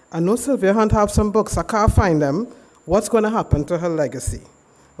 boy, I know Sylvia Hunt have some books, I can't find them. What's going to happen to her legacy?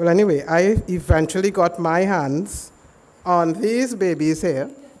 Well, anyway, I eventually got my hands on these babies here,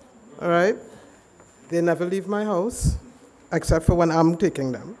 all right? They never leave my house, except for when I'm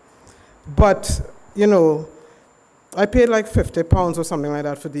taking them. But, you know, I paid like £50 or something like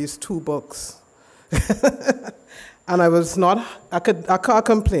that for these 2 books. And I was not, I can't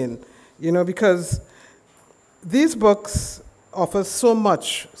complain, you know, because these books offer so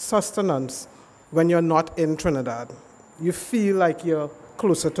much sustenance when you're not in Trinidad. You feel like you're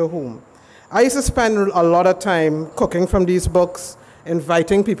closer to home. I used to spend a lot of time cooking from these books,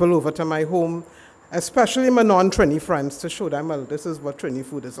 inviting people over to my home, especially my non-Trini friends, to show them, well, this is what Trini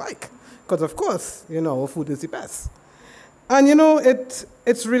food is like. Because, of course, you know, food is the best. And, you know,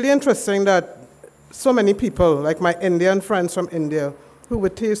 it's really interesting that so many people, like my Indian friends from India, who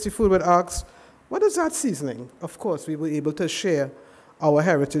would taste the food would ask, what is that seasoning? Of course, we were able to share our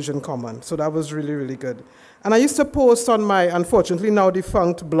heritage in common. So that was really, really good. And I used to post on my, unfortunately now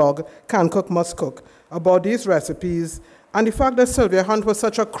defunct blog, Can Cook, Must Cook, about these recipes and the fact that Sylvia Hunt was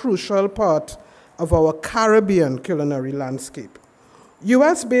such a crucial part of our Caribbean culinary landscape.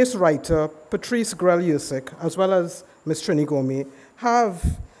 US-based writer Patrice Grell-Yusick, as well as Ms. Trini Gomi,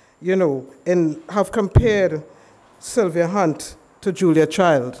 have, you know, have compared Sylvia Hunt to Julia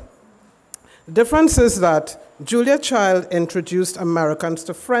Child. The difference is that Julia Child introduced Americans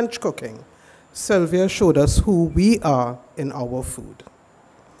to French cooking. Sylvia showed us who we are in our food.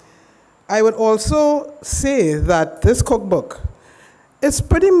 I would also say that this cookbook is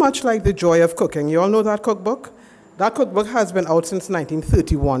pretty much like The Joy of Cooking. You all know that cookbook? That cookbook has been out since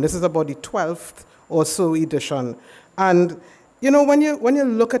 1931. This is about the 12th or so edition. And you know, when you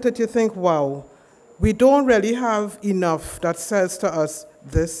look at it, you think, wow, we don't really have enough that says to us,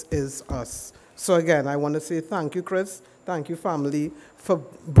 this is us. So again, I want to say thank you, Chris. Thank you, family, for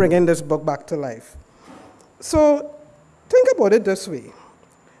bringing this book back to life. So think about it this way.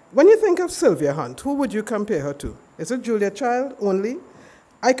 When you think of Sylvia Hunt, who would you compare her to? Is it Julia Child only?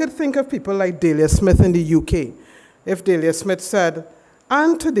 I could think of people like Delia Smith in the UK. If Delia Smith said,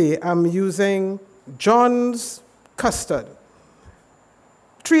 and today I'm using John's custard.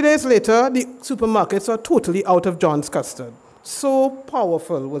 3 days later, the supermarkets are totally out of John's custard. So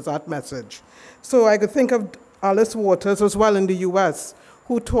powerful was that message. So I could think of Alice Waters as well in the US,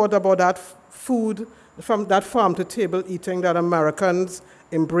 who taught about that food from that farm to table eating that Americans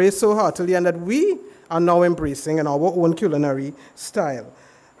embrace so heartily and that we are now embracing in our own culinary style.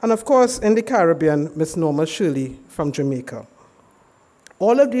 And of course, in the Caribbean, Miss Norma Shirley from Jamaica.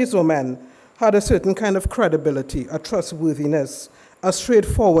 All of these women had a certain kind of credibility, a trustworthiness, a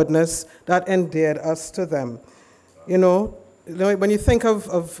straightforwardness that endeared us to them. You know, when you think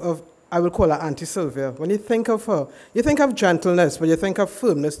of I will call her Auntie Sylvia, when you think of her, you think of gentleness, but you think of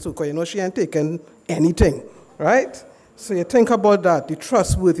firmness too, because you know she ain't taken anything, right? So you think about that, the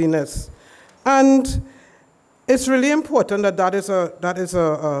trustworthiness. And it's really important that that is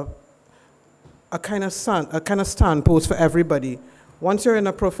a kind of standpost for everybody. Once you're in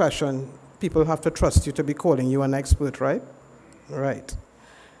a profession, people have to trust you to be calling you an expert, right? Right.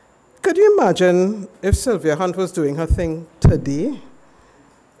 Could you imagine if Sylvia Hunt was doing her thing today?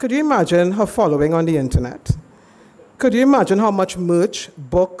 Could you imagine her following on the internet? Could you imagine how much merch,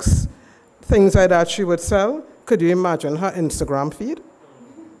 books, things like that she would sell? Could you imagine her Instagram feed?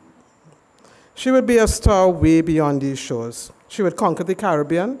 She would be a star way beyond these shows. She would conquer the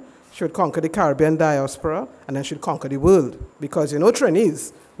Caribbean, she would conquer the Caribbean diaspora, and then she'd conquer the world. Because you know,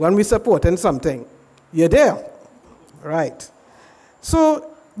 trainees, when we supporting something, you're there, right? So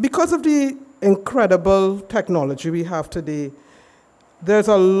because of the incredible technology we have today, there's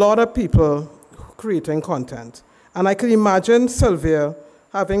a lot of people creating content. And I can imagine Sylvia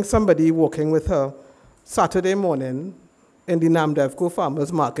having somebody walking with her Saturday morning in the Namdevco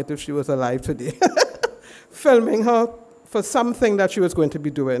Farmers Market if she was alive today, filming her for something that she was going to be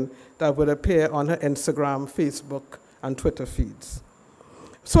doing that would appear on her Instagram, Facebook, and Twitter feeds.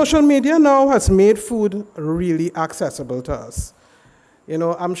 Social media now has made food really accessible to us. You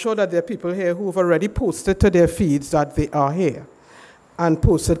know, I'm sure that there are people here who've already posted to their feeds that they are here and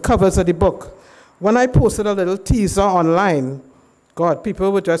posted covers of the book. When I posted a little teaser online, God,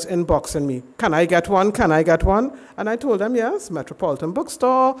 people were just inboxing me. Can I get one? Can I get one? And I told them, yes, Metropolitan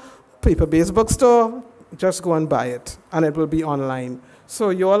Bookstore, paper-based bookstore, just go and buy it, and it will be online. So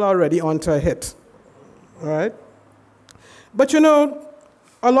you're all already onto a hit, all right? But you know,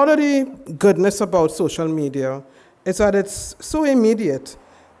 a lot of the goodness about social media is that it's so immediate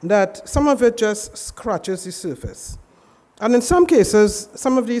that some of it just scratches the surface. And in some cases,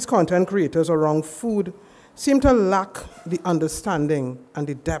 some of these content creators around food seem to lack the understanding and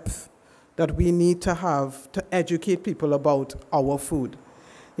the depth that we need to have to educate people about our food.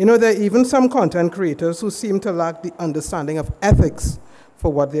 You know, there are even some content creators who seem to lack the understanding of ethics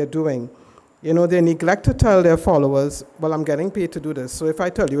for what they're doing. You know, they neglect to tell their followers, well, I'm getting paid to do this, so if I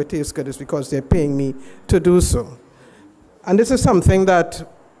tell you it tastes good, it's because they're paying me to do so. And this is something that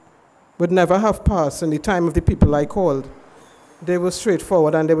would never have passed in the time of the people I called. They were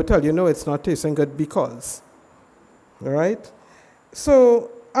straightforward and they would tell you, no, it's not tasting good because, all right?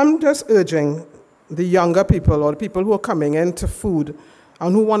 So I'm just urging the younger people or the people who are coming into food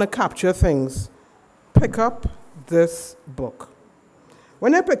and who want to capture things, pick up this book.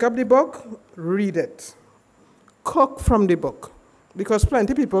 When you pick up the book, read it. Cook from the book. Because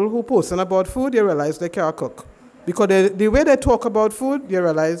plenty of people who posting about food, they realize they can't cook. Because the way they talk about food, they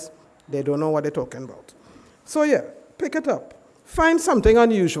realize they don't know what they're talking about. So yeah, pick it up. Find something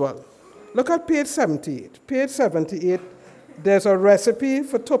unusual. Look at page 78. Page 78, there's a recipe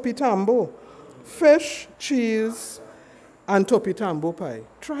for topi tambo. Fish, cheese, and topi tambo pie.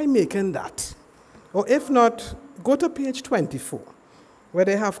 Try making that. Or if not, go to page 24, where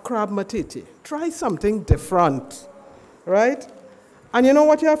they have crab matete. Try something different, right? And you know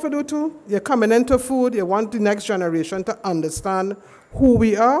what you have to do too? You're coming into food, you want the next generation to understand who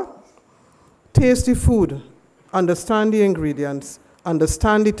we are. Taste the food, understand the ingredients,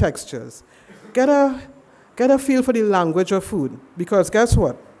 understand the textures. Get a feel for the language of food, because guess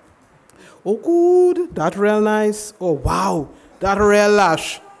what? Oh, good, that real nice. Oh, wow, that real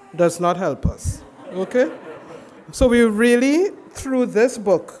lush does not help us, okay? So we really, through this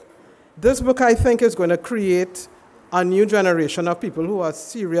book I think is going to create a new generation of people who are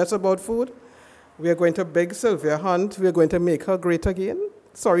serious about food. We are going to big Sylvia Hunt. We are going to make her great again.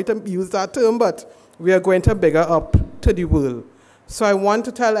 Sorry to use that term, but we are going to big her up to the world. So I want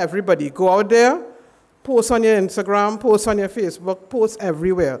to tell everybody, go out there, post on your Instagram, post on your Facebook, post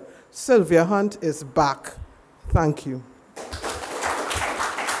everywhere. Sylvia Hunt is back. Thank you.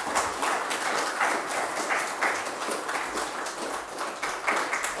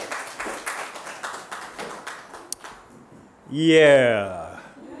 Yeah.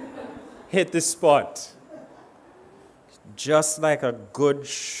 Hit the spot. Just like a good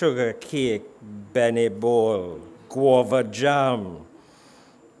sugar cake, Benny bowl, guava jam,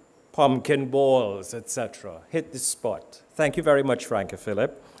 pumpkin balls, etc. Hit the spot. Thank you very much, Frankie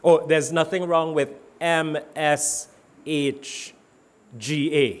Phillip. Oh, there's nothing wrong with MSHGA.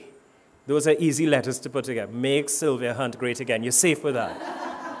 Those are easy letters to put together. Make Sylvia Hunt great again. You're safe with that.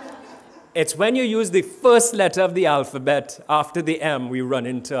 It's when you use the first letter of the alphabet after the M, we run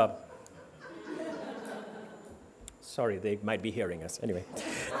into... Sorry, they might be hearing us. Anyway.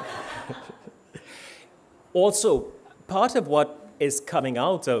 Also, part of what is coming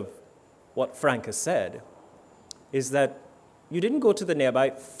out of what Frank has said is that you didn't go to the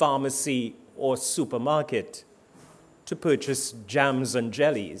nearby pharmacy or supermarket to purchase jams and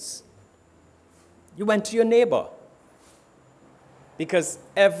jellies. You went to your neighbor because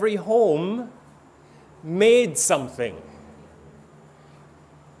every home made something,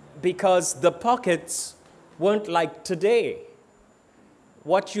 because the pockets weren't like today.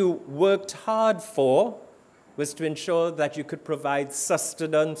 What you worked hard for was to ensure that you could provide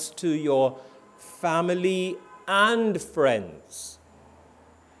sustenance to your family and friends.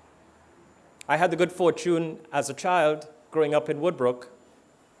 I had the good fortune as a child growing up in Woodbrook,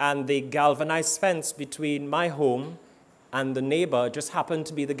 and the galvanized fence between my home and the neighbor just happened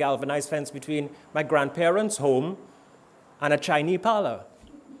to be the galvanized fence between my grandparents' home and a Chinese parlor.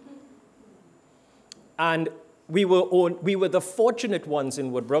 And we were the fortunate ones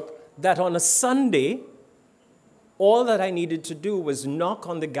in Woodbrook that on a Sunday, all that I needed to do was knock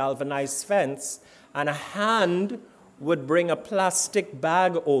on the galvanized fence, and a hand would bring a plastic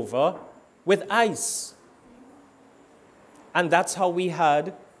bag over with ice. And that's how we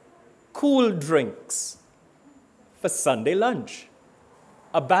had cool drinks for Sunday lunch.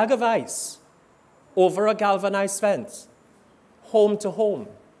 A bag of ice over a galvanized fence, home to home.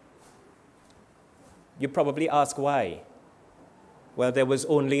 You probably ask why. Well, there was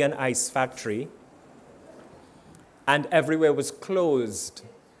only an ice factory, and everywhere was closed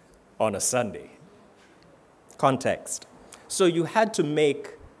on a Sunday. Context. So you had to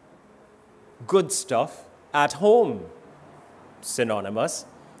make good stuff at home, synonymous,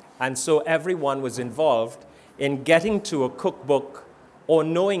 and so everyone was involved in getting to a cookbook or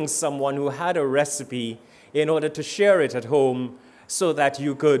knowing someone who had a recipe in order to share it at home so that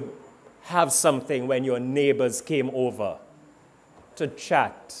you could have something when your neighbors came over to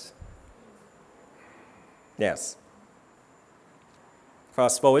chat. Yes.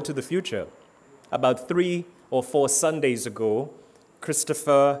 Fast forward to the future. About 3 or 4 Sundays ago,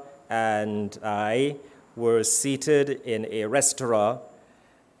 Christopher and I were seated in a restaurant,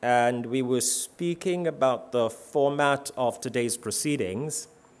 and we were speaking about the format of today's proceedings,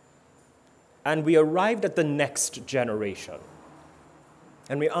 and we arrived at the next generation.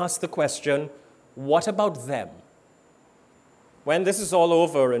 And we asked the question, what about them? When this is all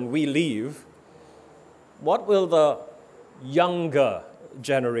over and we leave, what will the younger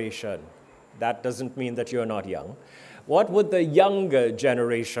generation, that doesn't mean that you're not young, what would the younger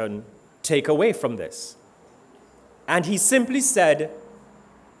generation take away from this? And he simply said,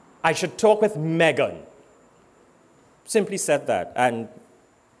 I should talk with Megan. Simply said that. And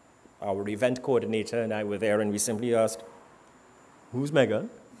our event coordinator and I were there, and we simply asked, who's Megan?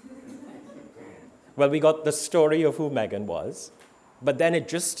 Well, we got the story of who Megan was, but then it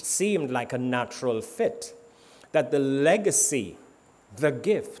just seemed like a natural fit, that the legacy, the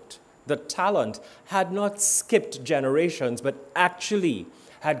gift, the talent had not skipped generations, but actually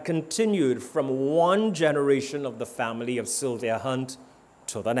had continued from one generation of the family of Sylvia Hunt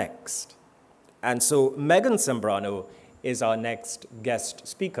to the next. And so Megan Sembrano is our next guest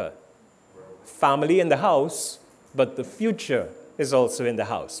speaker. Family in the house, but the future is also in the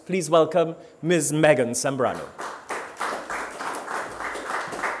house. Please welcome Ms. Megan Sembrano.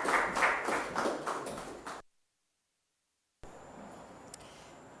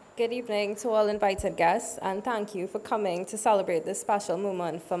 Good evening to all invited guests, and thank you for coming to celebrate this special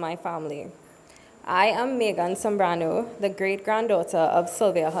moment for my family. I am Megan Sembrano, the great-granddaughter of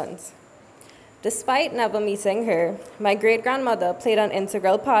Sylvia Hunt. Despite never meeting her, my great-grandmother played an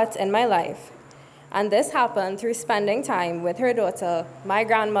integral part in my life, and this happened through spending time with her daughter, my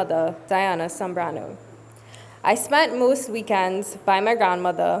grandmother, Diana Sembrano. I spent most weekends by my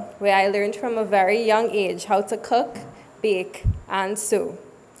grandmother, where I learned from a very young age how to cook, bake, and sew.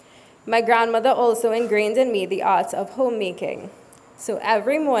 My grandmother also ingrained in me the art of homemaking. So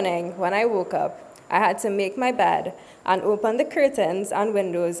every morning when I woke up, I had to make my bed and open the curtains and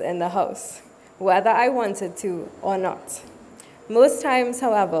windows in the house, whether I wanted to or not. Most times,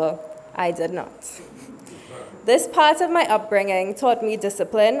 however, I did not. This part of my upbringing taught me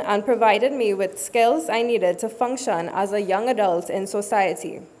discipline and provided me with skills I needed to function as a young adult in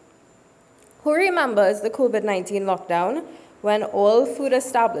society. Who remembers the COVID-19 lockdown when all food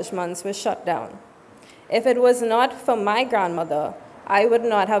establishments were shut down? If it was not for my grandmother, I would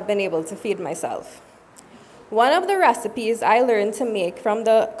not have been able to feed myself. One of the recipes I learned to make from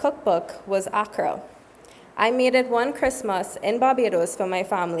the cookbook was akra. I made it one Christmas in Barbados for my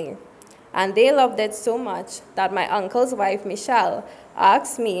family, and they loved it so much that my uncle's wife, Michelle,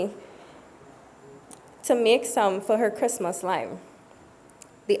 asked me to make some for her Christmas lime.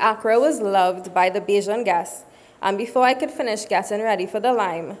 The akra was loved by the Bajan guests, and before I could finish getting ready for the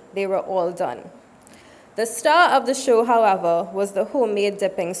lime, they were all done. The star of the show, however, was the homemade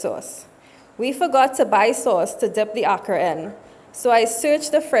dipping sauce. We forgot to buy sauce to dip the akra in, so I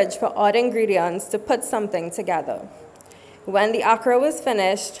searched the fridge for odd ingredients to put something together. When the akra was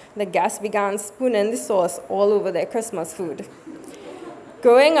finished, the guests began spooning the sauce all over their Christmas food.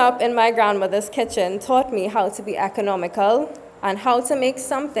 Growing up in my grandmother's kitchen taught me how to be economical and how to make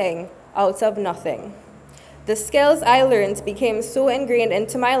something out of nothing. The skills I learned became so ingrained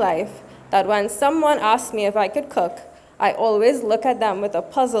into my life that when someone asked me if I could cook, I always look at them with a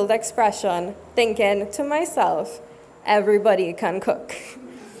puzzled expression, thinking to myself, everybody can cook.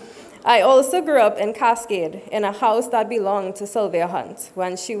 I also grew up in Cascade, in a house that belonged to Sylvia Hunt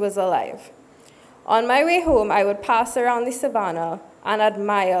when she was alive. On my way home, I would pass around the savannah and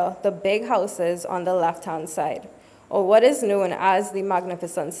admire the big houses on the left-hand side, or what is known as the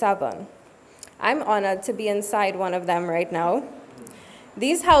Magnificent Seven. I'm honored to be inside one of them right now.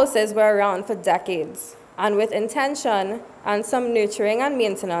 These houses were around for decades, and with intention and some nurturing and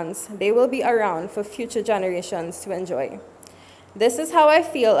maintenance, they will be around for future generations to enjoy. This is how I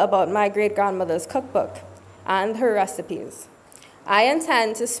feel about my great-grandmother's cookbook and her recipes. I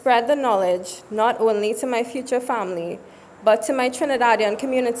intend to spread the knowledge not only to my future family, but to my Trinidadian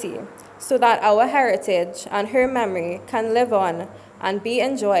community, so that our heritage and her memory can live on and be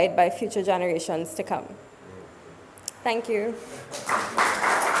enjoyed by future generations to come. Thank you.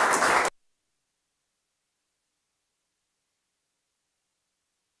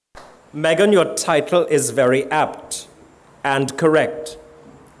 Megan, your title is very apt and correct.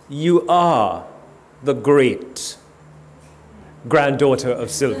 You are the great granddaughter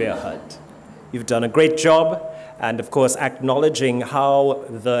of Sylvia Hunt. You've done a great job, and of course acknowledging how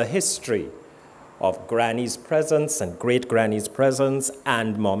the history of Granny's presence and great-Granny's presence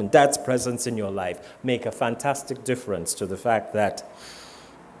and Mom and Dad's presence in your life make a fantastic difference to the fact that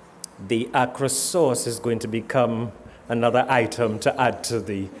the akra sauce is going to become another item to add to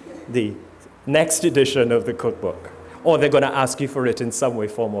the next edition of the cookbook, or they're going to ask you for it in some way,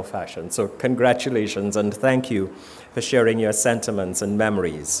 form, or fashion. So congratulations, and thank you for sharing your sentiments and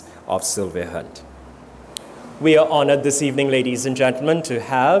memories of Sylvia Hunt. We are honored this evening, ladies and gentlemen, to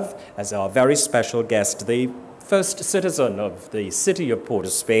have as our very special guest the first citizen of the city of Port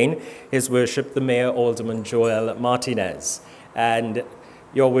of Spain, His Worship the Mayor Alderman Joel Martinez. And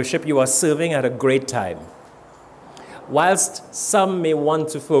Your Worship, you are serving at a great time. Whilst some may want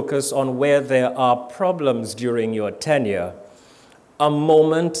to focus on where there are problems during your tenure, a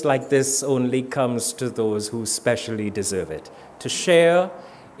moment like this only comes to those who specially deserve it, to share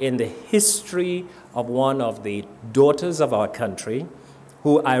in the history of one of the daughters of our country,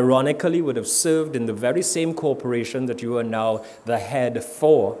 who ironically would have served in the very same corporation that you are now the head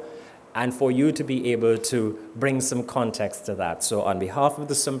for, and for you to be able to bring some context to that. So on behalf of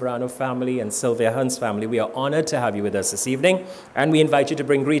the Sombrano family and Sylvia Hunt's family, we are honored to have you with us this evening, and we invite you to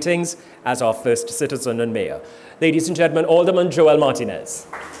bring greetings as our first citizen and mayor. Ladies and gentlemen, Alderman Joel Martinez.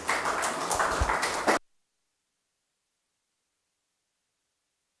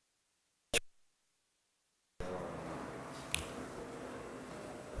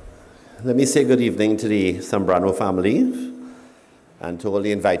 Let me say good evening to the Sombrano family and to all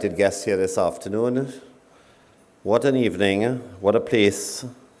the invited guests here this afternoon. What an evening, what a place,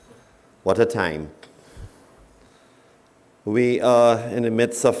 what a time. We are in the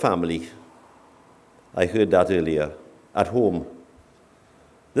midst of family. I heard that earlier, at home.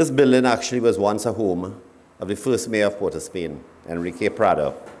 This building actually was once a home of the first mayor of Port of Spain, Enrique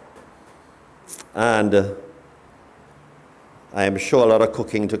Prado. And I am sure a lot of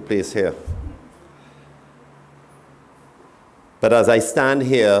cooking took place here. But as I stand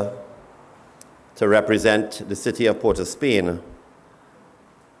here to represent the city of Port of Spain,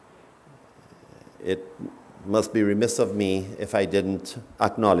 it must be remiss of me if I didn't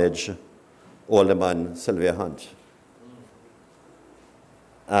acknowledge Alderman Sylvia Hunt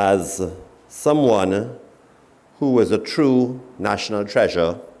as someone who was a true national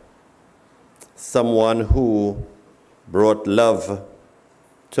treasure, someone who brought love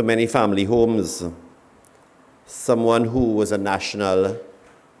to many family homes, someone who was a national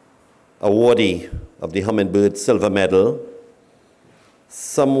awardee of the Hummingbird Silver Medal,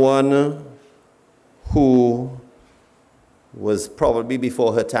 someone who was probably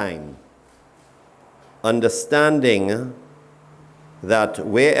before her time, understanding that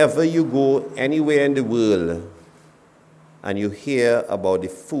wherever you go, anywhere in the world, and you hear about the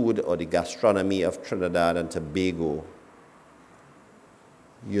food or the gastronomy of Trinidad and Tobago,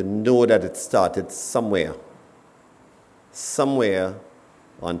 you know that it started somewhere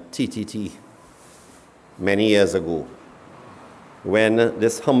on TTT many years ago, when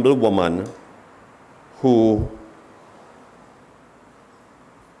this humble woman who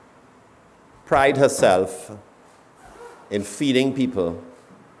prided herself in feeding people,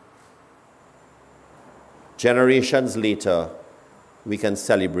 generations later, we can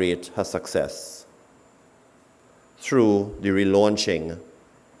celebrate her success through the relaunching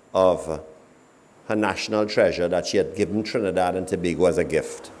of her national treasure that she had given Trinidad and Tobago as a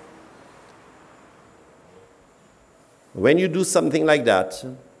gift. When you do something like that,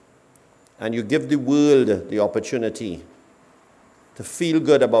 and you give the world the opportunity to feel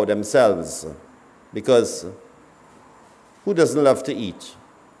good about themselves, because who doesn't love to eat?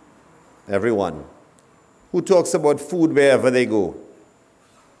 Everyone. Who talks about food wherever they go?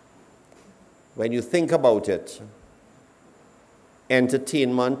 When you think about it,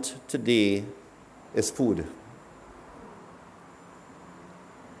 entertainment today is food.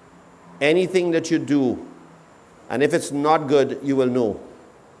 Anything that you do, and if it's not good, you will know.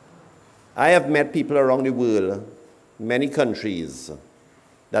 I have met people around the world, many countries,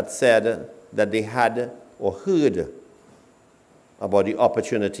 that said that they had or heard about the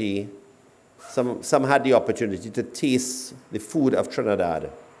opportunity, some had the opportunity to taste the food of Trinidad.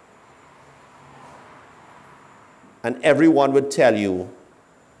 And everyone would tell you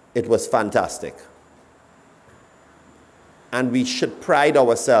it was fantastic. And we should pride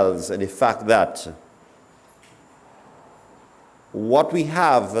ourselves in the fact that what we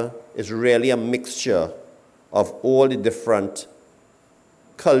have is really a mixture of all the different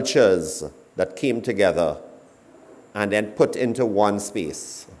cultures that came together and then put into one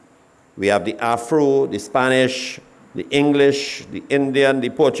space. We have the Afro, the Spanish, the English, the Indian, the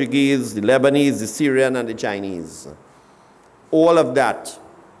Portuguese, the Lebanese, the Syrian, and the Chinese. All of that,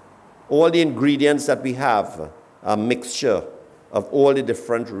 all the ingredients that we have are a mixture of all the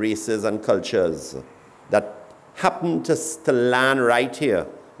different races and cultures that happen to land right here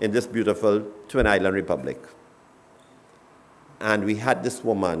in this beautiful Twin Island Republic. And we had this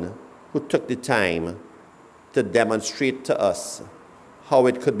woman who took the time to demonstrate to us how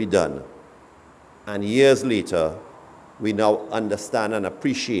it could be done. And years later, we now understand and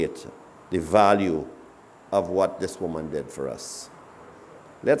appreciate the value of what this woman did for us.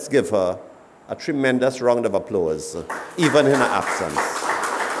 Let's give her a tremendous round of applause, even in her absence.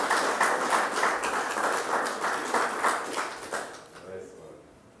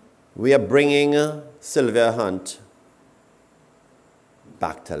 We are bringing Sylvia Hunt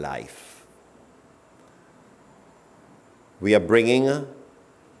back to life. We are bringing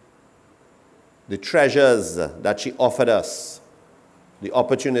the treasures that she offered us, the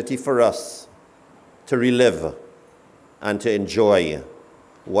opportunity for us to relive and to enjoy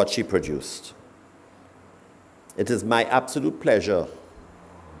what she produced. It is my absolute pleasure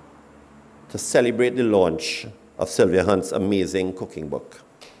to celebrate the launch of Sylvia Hunt's amazing cooking book.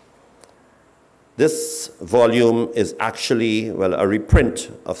 This volume is actually, well, a reprint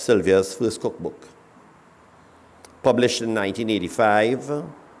of Sylvia's first cookbook, published in 1985,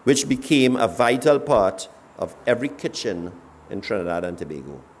 which became a vital part of every kitchen in Trinidad and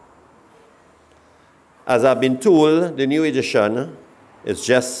Tobago. As I've been told, the new edition is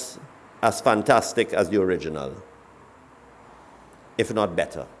just as fantastic as the original, if not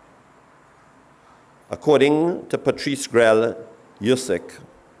better. According to Patrice Grell-Yusick,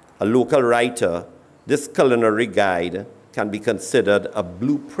 a local writer, this culinary guide can be considered a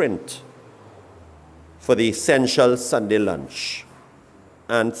blueprint for the essential Sunday lunch.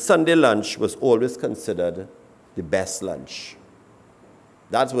 And Sunday lunch was always considered the best lunch.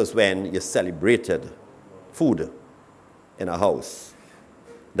 That was when you celebrated food in a house.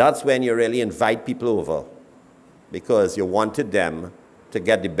 That's when you really invite people over, because you wanted them to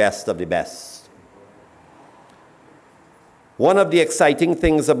get the best of the best. One of the exciting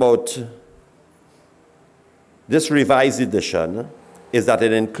things about this revised edition is that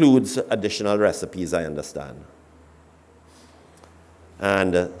it includes additional recipes, I understand.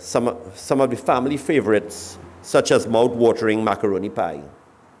 And some of the family favorites, such as mouth-watering macaroni pie.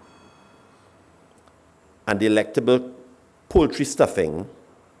 and delectable poultry stuffing.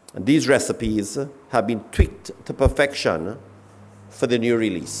 And these recipes have been tweaked to perfection for the new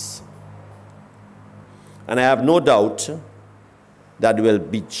release. And I have no doubt that it will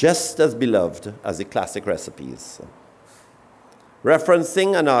be just as beloved as the classic recipes.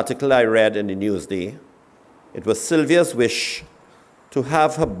 Referencing an article I read in the Newsday, it was Sylvia's wish to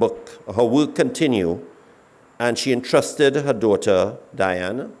have her work continue, and she entrusted her daughter,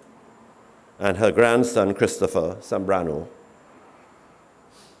 Diane, and her grandson, Christopher Zambrano,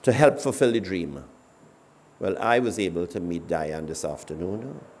 to help fulfill the dream. Well, I was able to meet Diane this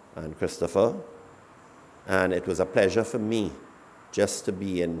afternoon and Christopher, and it was a pleasure for me just to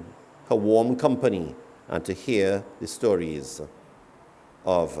be in her warm company and to hear the stories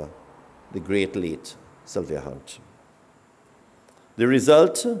of the great late Sylvia Hunt. The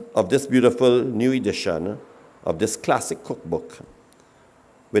result of this beautiful new edition of this classic cookbook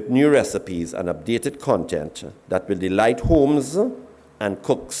with new recipes and updated content that will delight homes and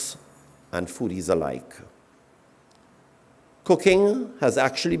cooks and foodies alike. Cooking has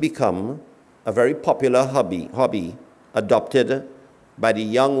actually become a very popular hobby adopted by the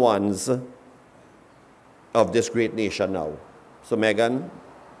young ones of this great nation now. So Megan,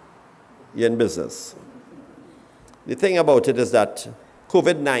 you're in business. The thing about it is that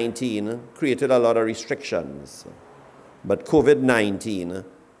COVID-19 created a lot of restrictions, but COVID-19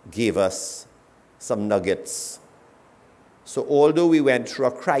 gave us some nuggets. So although we went through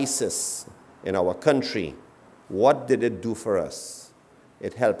a crisis in our country, what did it do for us?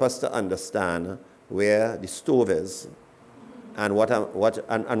 It helped us to understand where the stove is and what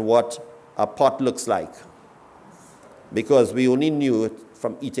a pot looks like. Because we only knew it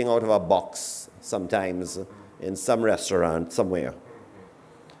from eating out of a box sometimes in some restaurant somewhere.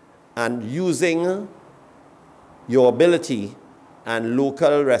 And using your ability and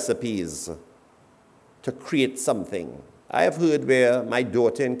local recipes to create something. I have heard where my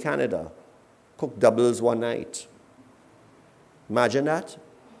daughter in Canada cooked doubles one night. Imagine that.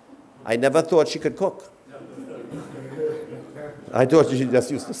 I never thought she could cook. I thought she just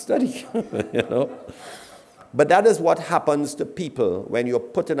used to study, you know. But that is what happens to people when you're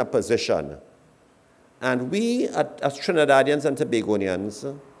put in a position. And we, as Trinidadians and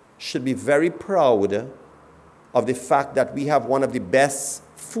Tobagonians, should be very proud of the fact that we have one of the best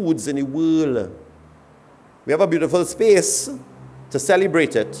foods in the world. We have a beautiful space to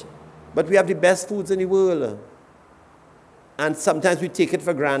celebrate it, but we have the best foods in the world. And sometimes we take it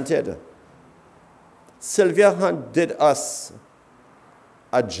for granted. Sylvia Hunt did us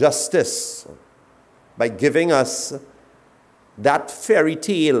a justice by giving us that fairy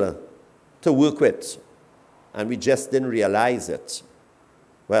tale to work with, and we just didn't realize it.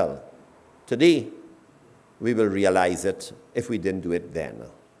 Well, today, we will realize it if we didn't do it then.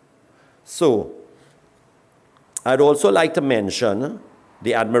 So, I'd also like to mention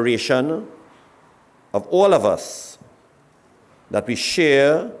the admiration of all of us that we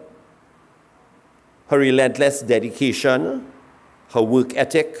share her relentless dedication, her work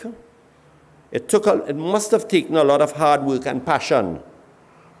ethic. It must have taken a lot of hard work and passion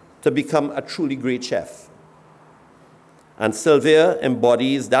to become a truly great chef. And Sylvia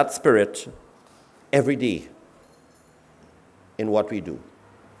embodies that spirit every day in what we do.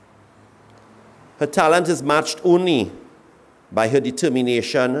 Her talent is matched only by her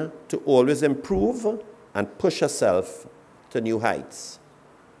determination to always improve and push herself to new heights.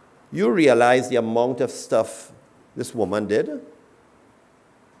 You realize the amount of stuff this woman did?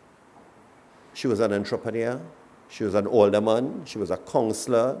 She was an entrepreneur. She was an alderman. She was a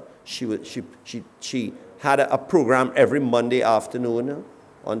counselor. She had a program every Monday afternoon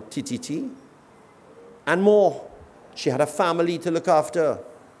on TTT. And more. She had a family to look after.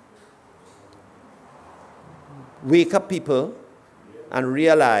 Wake up people and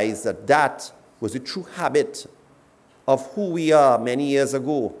realize that that was the true habit of who we are many years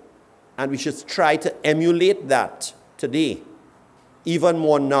ago. And we should try to emulate that today, even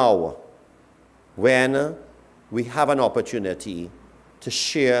more now, when we have an opportunity to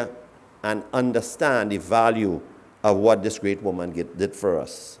share and understand the value of what this great woman did for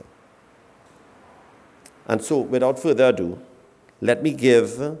us. And so, without further ado, let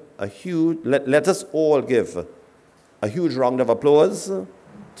us all give a huge round of applause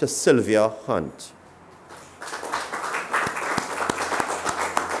to Sylvia Hunt.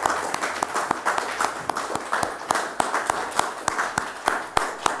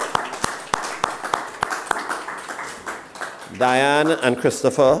 Diane and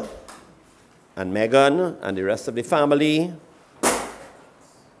Christopher and Megan and the rest of the family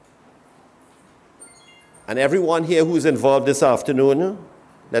and everyone here who's involved this afternoon,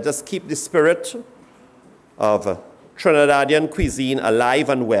 let us keep the spirit of Trinidadian cuisine alive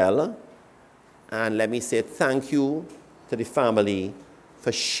and well. And let me say thank you to the family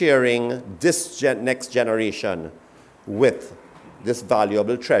for sharing this next generation with this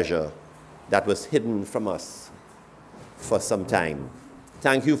valuable treasure that was hidden from us for some time.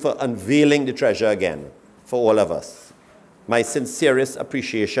 Thank you for unveiling the treasure again for all of us. My sincerest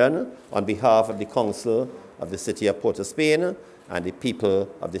appreciation on behalf of the Council of the City of Port of Spain and the people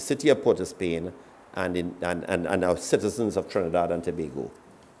of the City of Port of Spain and our citizens of Trinidad and Tobago.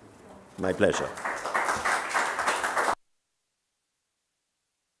 My pleasure.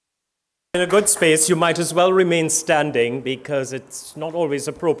 In a good space, you might as well remain standing because it's not always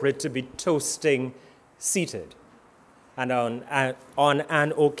appropriate to be toasting seated. And on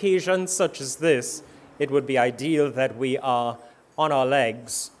an occasion such as this, it would be ideal that we are on our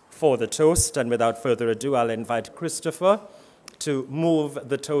legs for the toast. And without further ado, I'll invite Christopher to move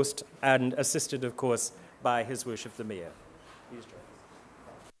the toast, and assisted, of course, by His Worship the Mayor. Please join us.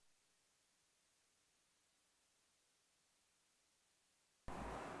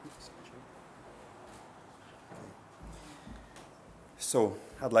 So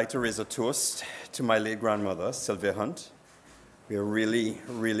I'd like to raise a toast to my late grandmother, Sylvia Hunt. We are really,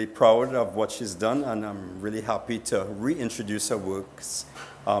 really proud of what she's done, and I'm really happy to reintroduce her works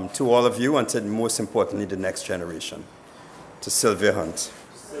to all of you and to, most importantly, the next generation. To Sylvia Hunt.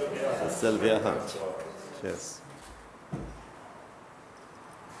 Sylvia Hunt. Yes.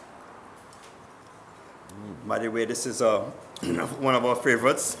 By the way, this is one of our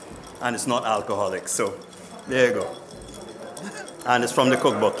favorites, and it's not alcoholic, so there you go. And it's from the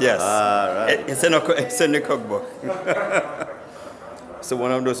cookbook, yes. Right. It's in the cookbook. So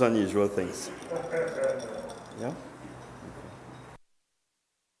one of those unusual things. Yeah?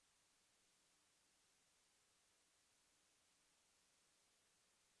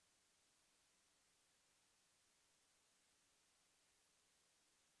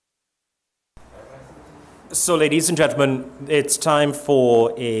 So, ladies and gentlemen, it's time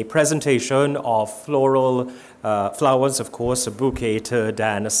for a presentation of floral flowers, of course, a bouquet to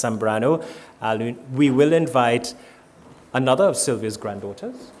Diana Zambrano. We will invite another of Sylvia's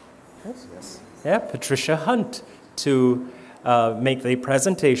granddaughters, yes. Yeah, Patricia Hunt, to make the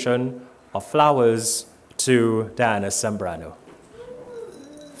presentation of flowers to Diana Zambrano.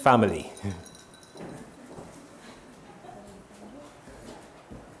 Family.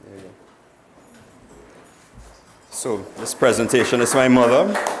 So this presentation is my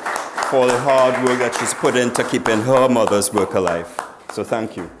mother for the hard work that she's put into keeping her mother's work alive. So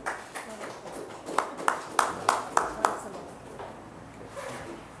thank you.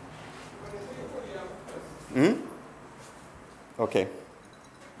 Okay.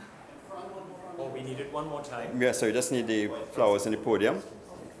 Oh, we need it one more time. Yeah, so you just need the flowers in the podium.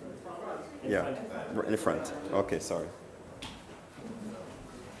 Yeah, in the front. Okay, sorry.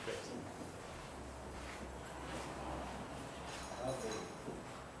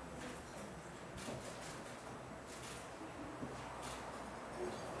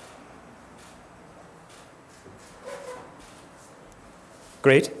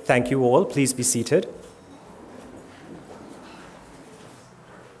 Great, thank you all. Please be seated.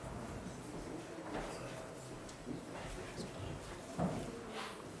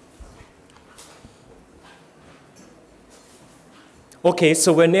 Okay,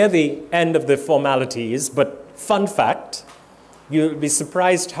 so we're near the end of the formalities, but fun fact, you'll be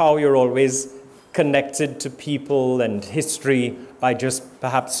surprised how you're always connected to people and history by just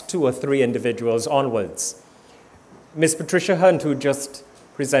perhaps 2 or 3 individuals onwards. Miss Patricia Hunt, who just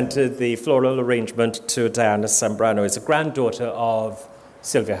presented the floral arrangement to Diana Zambrano, is a granddaughter of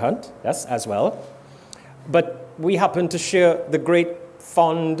Sylvia Hunt, yes, as well. But we happen to share the great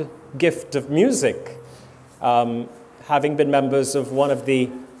fond gift of music, having been members of one of the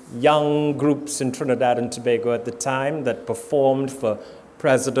young groups in Trinidad and Tobago at the time that performed for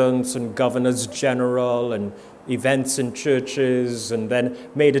presidents and governors general and events in churches, and then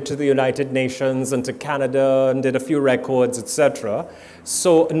made it to the United Nations and to Canada and did a few records, etc.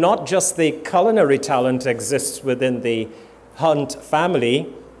 So not just the culinary talent exists within the Hunt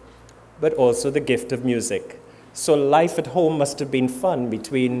family, but also the gift of music. So life at home must have been fun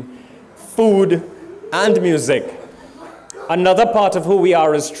between food and music. Another part of who we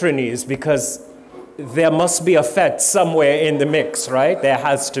are as Trinis, because there must be a fete somewhere in the mix, right? There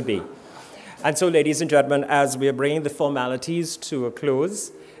has to be. And so, ladies and gentlemen, as we are bringing the formalities to a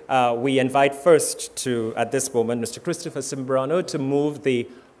close, we invite first to, at this moment, Mr. Christopher Zambrano to move the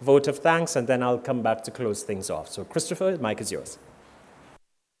vote of thanks, and then I'll come back to close things off. So, Christopher, the mic is yours.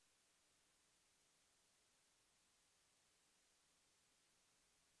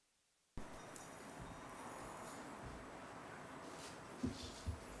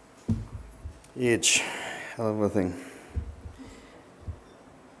 Age, hell of a thing.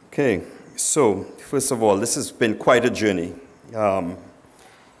 Okay, so first of all, this has been quite a journey. I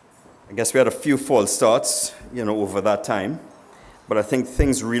guess we had a few false starts, over that time. But I think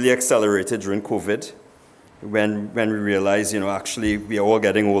things really accelerated during COVID when we realized, actually we are all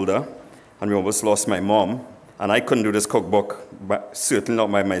getting older, and we almost lost my mom. And I couldn't do this cookbook, but certainly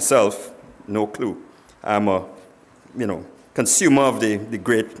not by myself, no clue. I'm a, consumer of the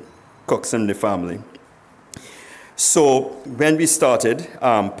great cooks in the family. So when we started,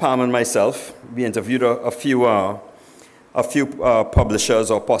 Pam and myself, we interviewed a few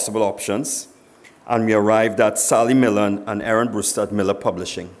publishers or possible options, and we arrived at Sally Miller and Aaron Brewster at Miller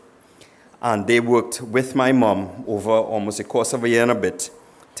Publishing. And they worked with my mom over almost the course of a year and a bit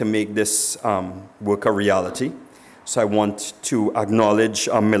to make this work a reality. So I want to acknowledge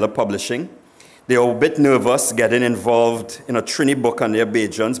Miller Publishing. They were a bit nervous getting involved in a Trini book on their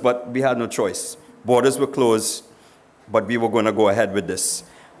Bajans, but we had no choice. Borders were closed, but we were going to go ahead with this.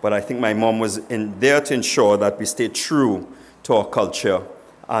 But I think my mom was in there to ensure that we stayed true to our culture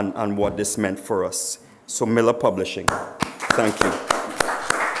and what this meant for us. So Miller Publishing, thank you.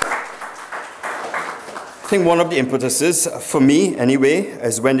 I think one of the impetuses, for me anyway,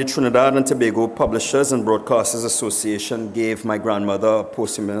 is when the Trinidad and Tobago Publishers and Broadcasters Association gave my grandmother a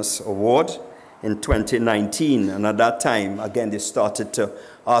posthumous award in 2019. And at that time, again, they started to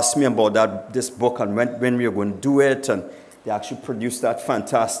ask me about this book and when we were going to do it. And they actually produced that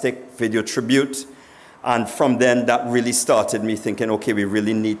fantastic video tribute. And from then, that really started me thinking, okay, we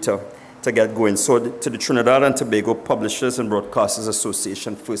really need to get going. So to the Trinidad and Tobago Publishers and Broadcasters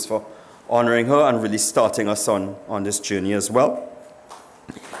Association, first for honoring her and really starting us on this journey as well.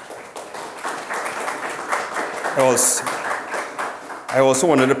 I also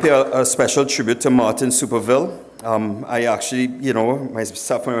wanted to pay a special tribute to Martin Superville. I actually,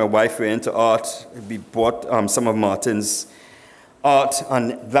 myself and my wife were into art. We bought some of Martin's art,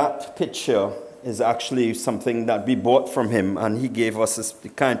 and that picture is actually something that we bought from him, and he gave us the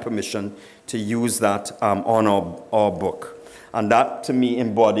kind permission to use that on our book. And that, to me,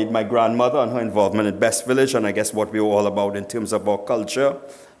 embodied my grandmother and her involvement in Best Village, and I guess what we were all about in terms of our culture,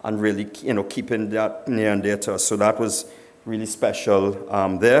 and really, keeping that near and dear to us. So that was really special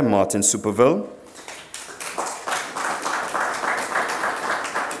there, Martin Superville.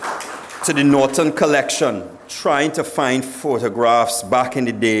 To the Norton Collection, trying to find photographs back in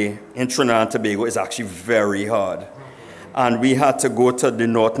the day in Trinidad and Tobago is actually very hard. And we had to go to the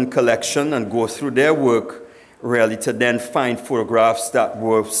Norton Collection and go through their work, really, to then find photographs that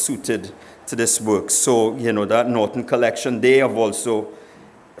were suited to this work. So, that Norton Collection, they have also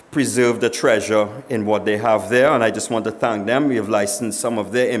preserve the treasure in what they have there, and I just want to thank them. We have licensed some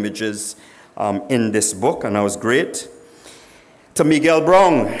of their images in this book, and that was great. To Miguel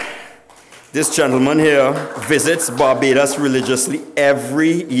Brown, this gentleman here visits Barbados religiously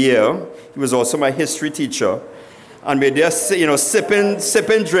every year. He was also my history teacher, and we're there,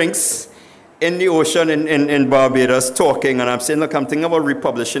 sipping drinks in the ocean in Barbados, talking, and I'm saying, look, I'm thinking about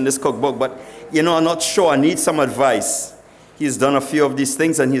republishing this cookbook, but I'm not sure. I need some advice. He's done a few of these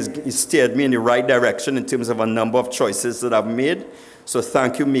things, and he's steered me in the right direction in terms of a number of choices that I've made. So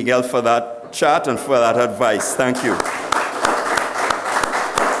thank you, Miguel, for that chat and for that advice. Thank you.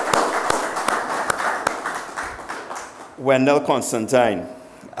 Wendell Constantine.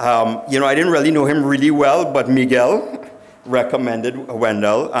 I didn't really know him really well, but Miguel recommended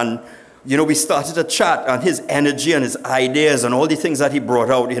Wendell. And, we started a chat, and his energy and his ideas and all the things that he brought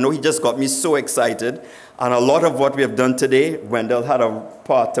out, he just got me so excited. And a lot of what we have done today, Wendell had a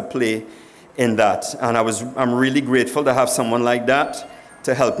part to play in that. And I'm really grateful to have someone like that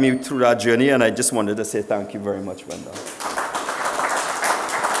to help me through that journey. And I just wanted to say thank you very much, Wendell.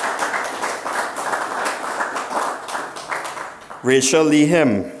 Rachel Lee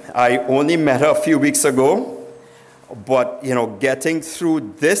Him. I only met her a few weeks ago. But, getting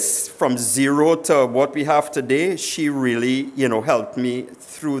through this from zero to what we have today, she really, helped me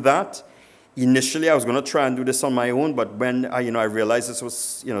through that. Initially, I was going to try and do this on my own, but when I realized this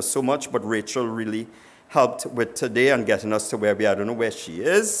was, so much, but Rachel really helped with today and getting us to where we are. I don't know where she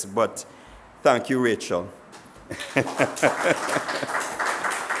is, but thank you, Rachel.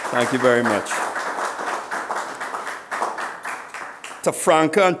 Thank you very much. To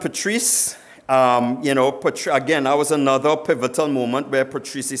Franca and Patrice, again, that was another pivotal moment where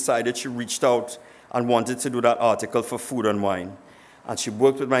Patrice decided she reached out and wanted to do that article for Food and Wine. And she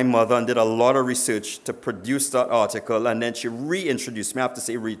worked with my mother and did a lot of research to produce that article. And then she reintroduced me. I have to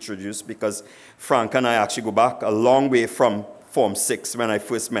say reintroduced because Franca and I actually go back a long way from Form 6 when I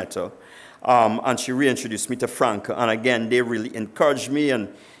first met her. And she reintroduced me to Franca. And again, they really encouraged me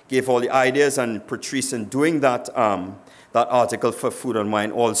and gave all the ideas, and Patrice, in doing that, that article for Food and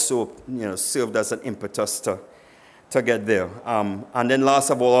Wine, also served as an impetus to get there. And then last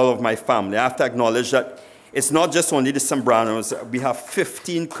of all of my family. I have to acknowledge that it's not just only the Zambranos. We have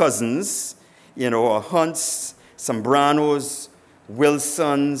 15 cousins, Hunts, Zambranos,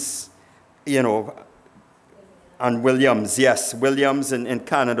 Wilsons, and Williams. Yes, Williams in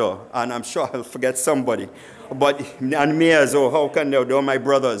Canada. And I'm sure I'll forget somebody. And Mayers, how can they? They're my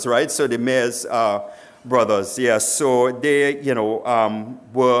brothers, right? So the Mayers are brothers, yes. So they,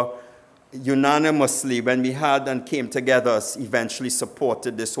 were unanimously, when we had and came together, eventually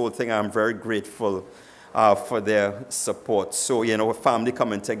supported this whole thing. I'm very grateful for their support. So, a family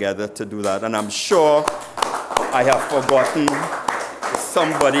coming together to do that. And I'm sure I have forgotten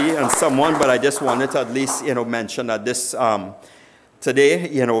somebody and someone, but I just wanted to at least, mention that this today,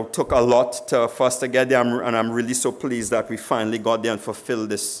 took a lot for us to get there, and I'm really so pleased that we finally got there and fulfilled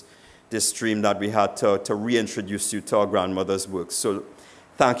this dream that we had to reintroduce you to our grandmother's work. So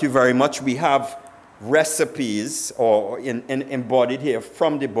thank you very much. We have recipes embodied here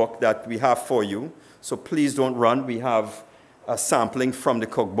from the book that we have for you. So please don't run. We have a sampling from the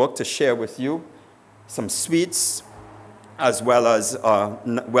cookbook to share with you, some sweets, as well as a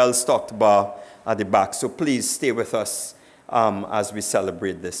well-stocked bar at the back. So please stay with us as we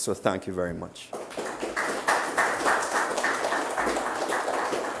celebrate this. So thank you very much.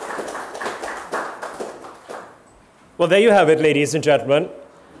 Well, there you have it, ladies and gentlemen.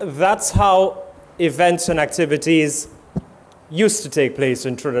 That's how events and activities used to take place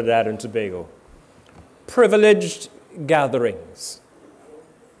in Trinidad and Tobago. Privileged gatherings,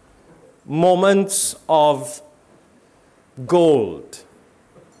 moments of gold.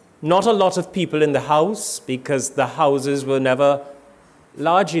 Not a lot of people in the house because the houses were never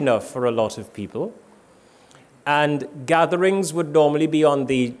large enough for a lot of people. And gatherings would normally be on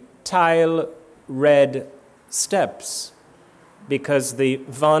the tile red steps because the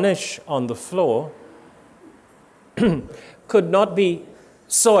varnish on the floor could not be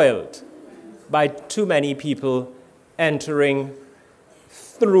soiled by too many people entering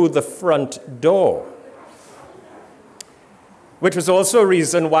through the front door. Which was also a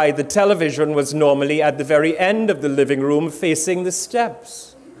reason why the television was normally at the very end of the living room facing the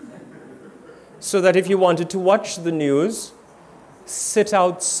steps. So that if you wanted to watch the news, sit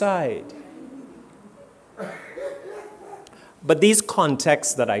outside. But these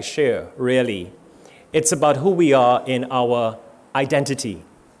contexts that I share, really, it's about who we are in our identity.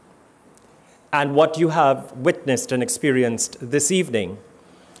 And what you have witnessed and experienced this evening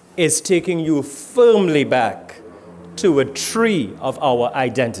is taking you firmly back to a tree of our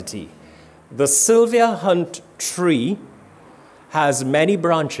identity. The Sylvia Hunt tree has many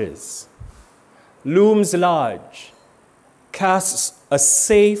branches, looms large, casts a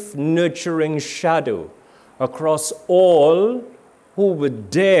safe, nurturing shadow across all who would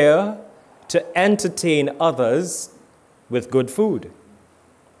dare to entertain others with good food.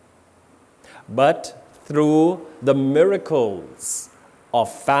 But through the miracles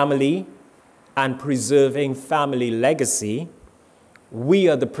of family and preserving family legacy, we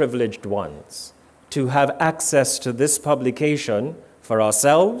are the privileged ones to have access to this publication for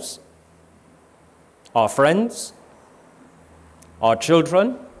ourselves, our friends, our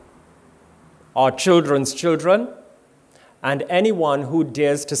children, our children's children, and anyone who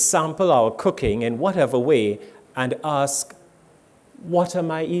dares to sample our cooking in whatever way and ask, what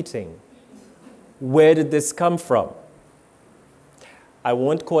am I eating? Where did this come from? I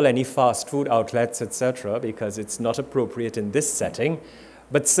won't call any fast food outlets, etc., because it's not appropriate in this setting,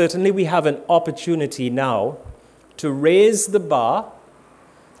 but certainly we have an opportunity now to raise the bar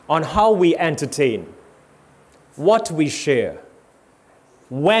on how we entertain, what we share,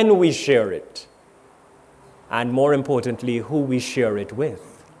 when we share it, and more importantly, who we share it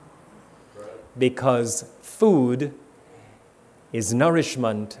with. Because food is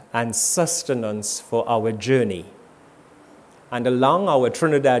nourishment and sustenance for our journey. And along our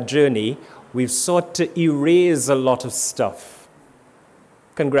Trinidad journey, we've sought to erase a lot of stuff.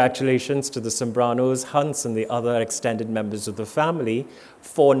 Congratulations to the Zambranos, Hunts, and the other extended members of the family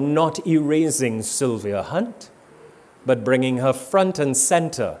for not erasing Sylvia Hunt, but bringing her front and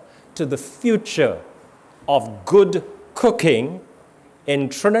center to the future of good cooking in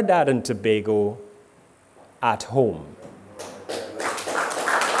Trinidad and Tobago at home.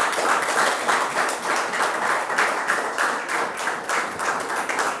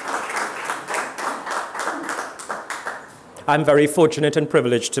 I'm very fortunate and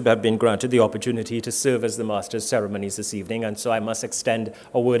privileged to have been granted the opportunity to serve as the Master's Ceremonies this evening, and so I must extend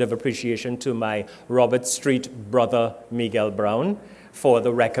a word of appreciation to my Robert Street brother, Miguel Brown, for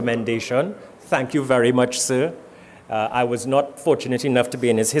the recommendation. Thank you very much, sir. I was not fortunate enough to be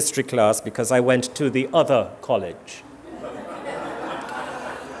in his history class because I went to the other college.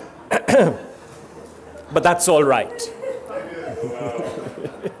 But that's all right.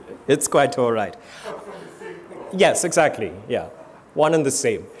 It's quite all right. Yes, exactly, yeah. One and the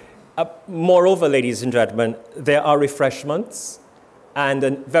same. Moreover, ladies and gentlemen, there are refreshments and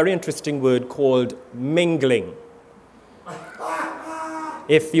a very interesting word called mingling.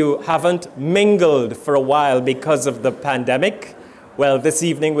 If you haven't mingled for a while because of the pandemic, well, this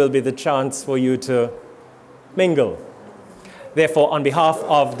evening will be the chance for you to mingle. Therefore, on behalf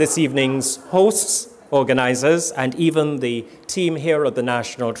of this evening's hosts, organizers, and even the team here at the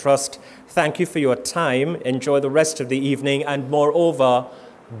National Trust, thank you for your time. Enjoy the rest of the evening, and moreover,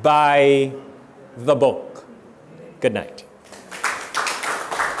 buy the book. Good night.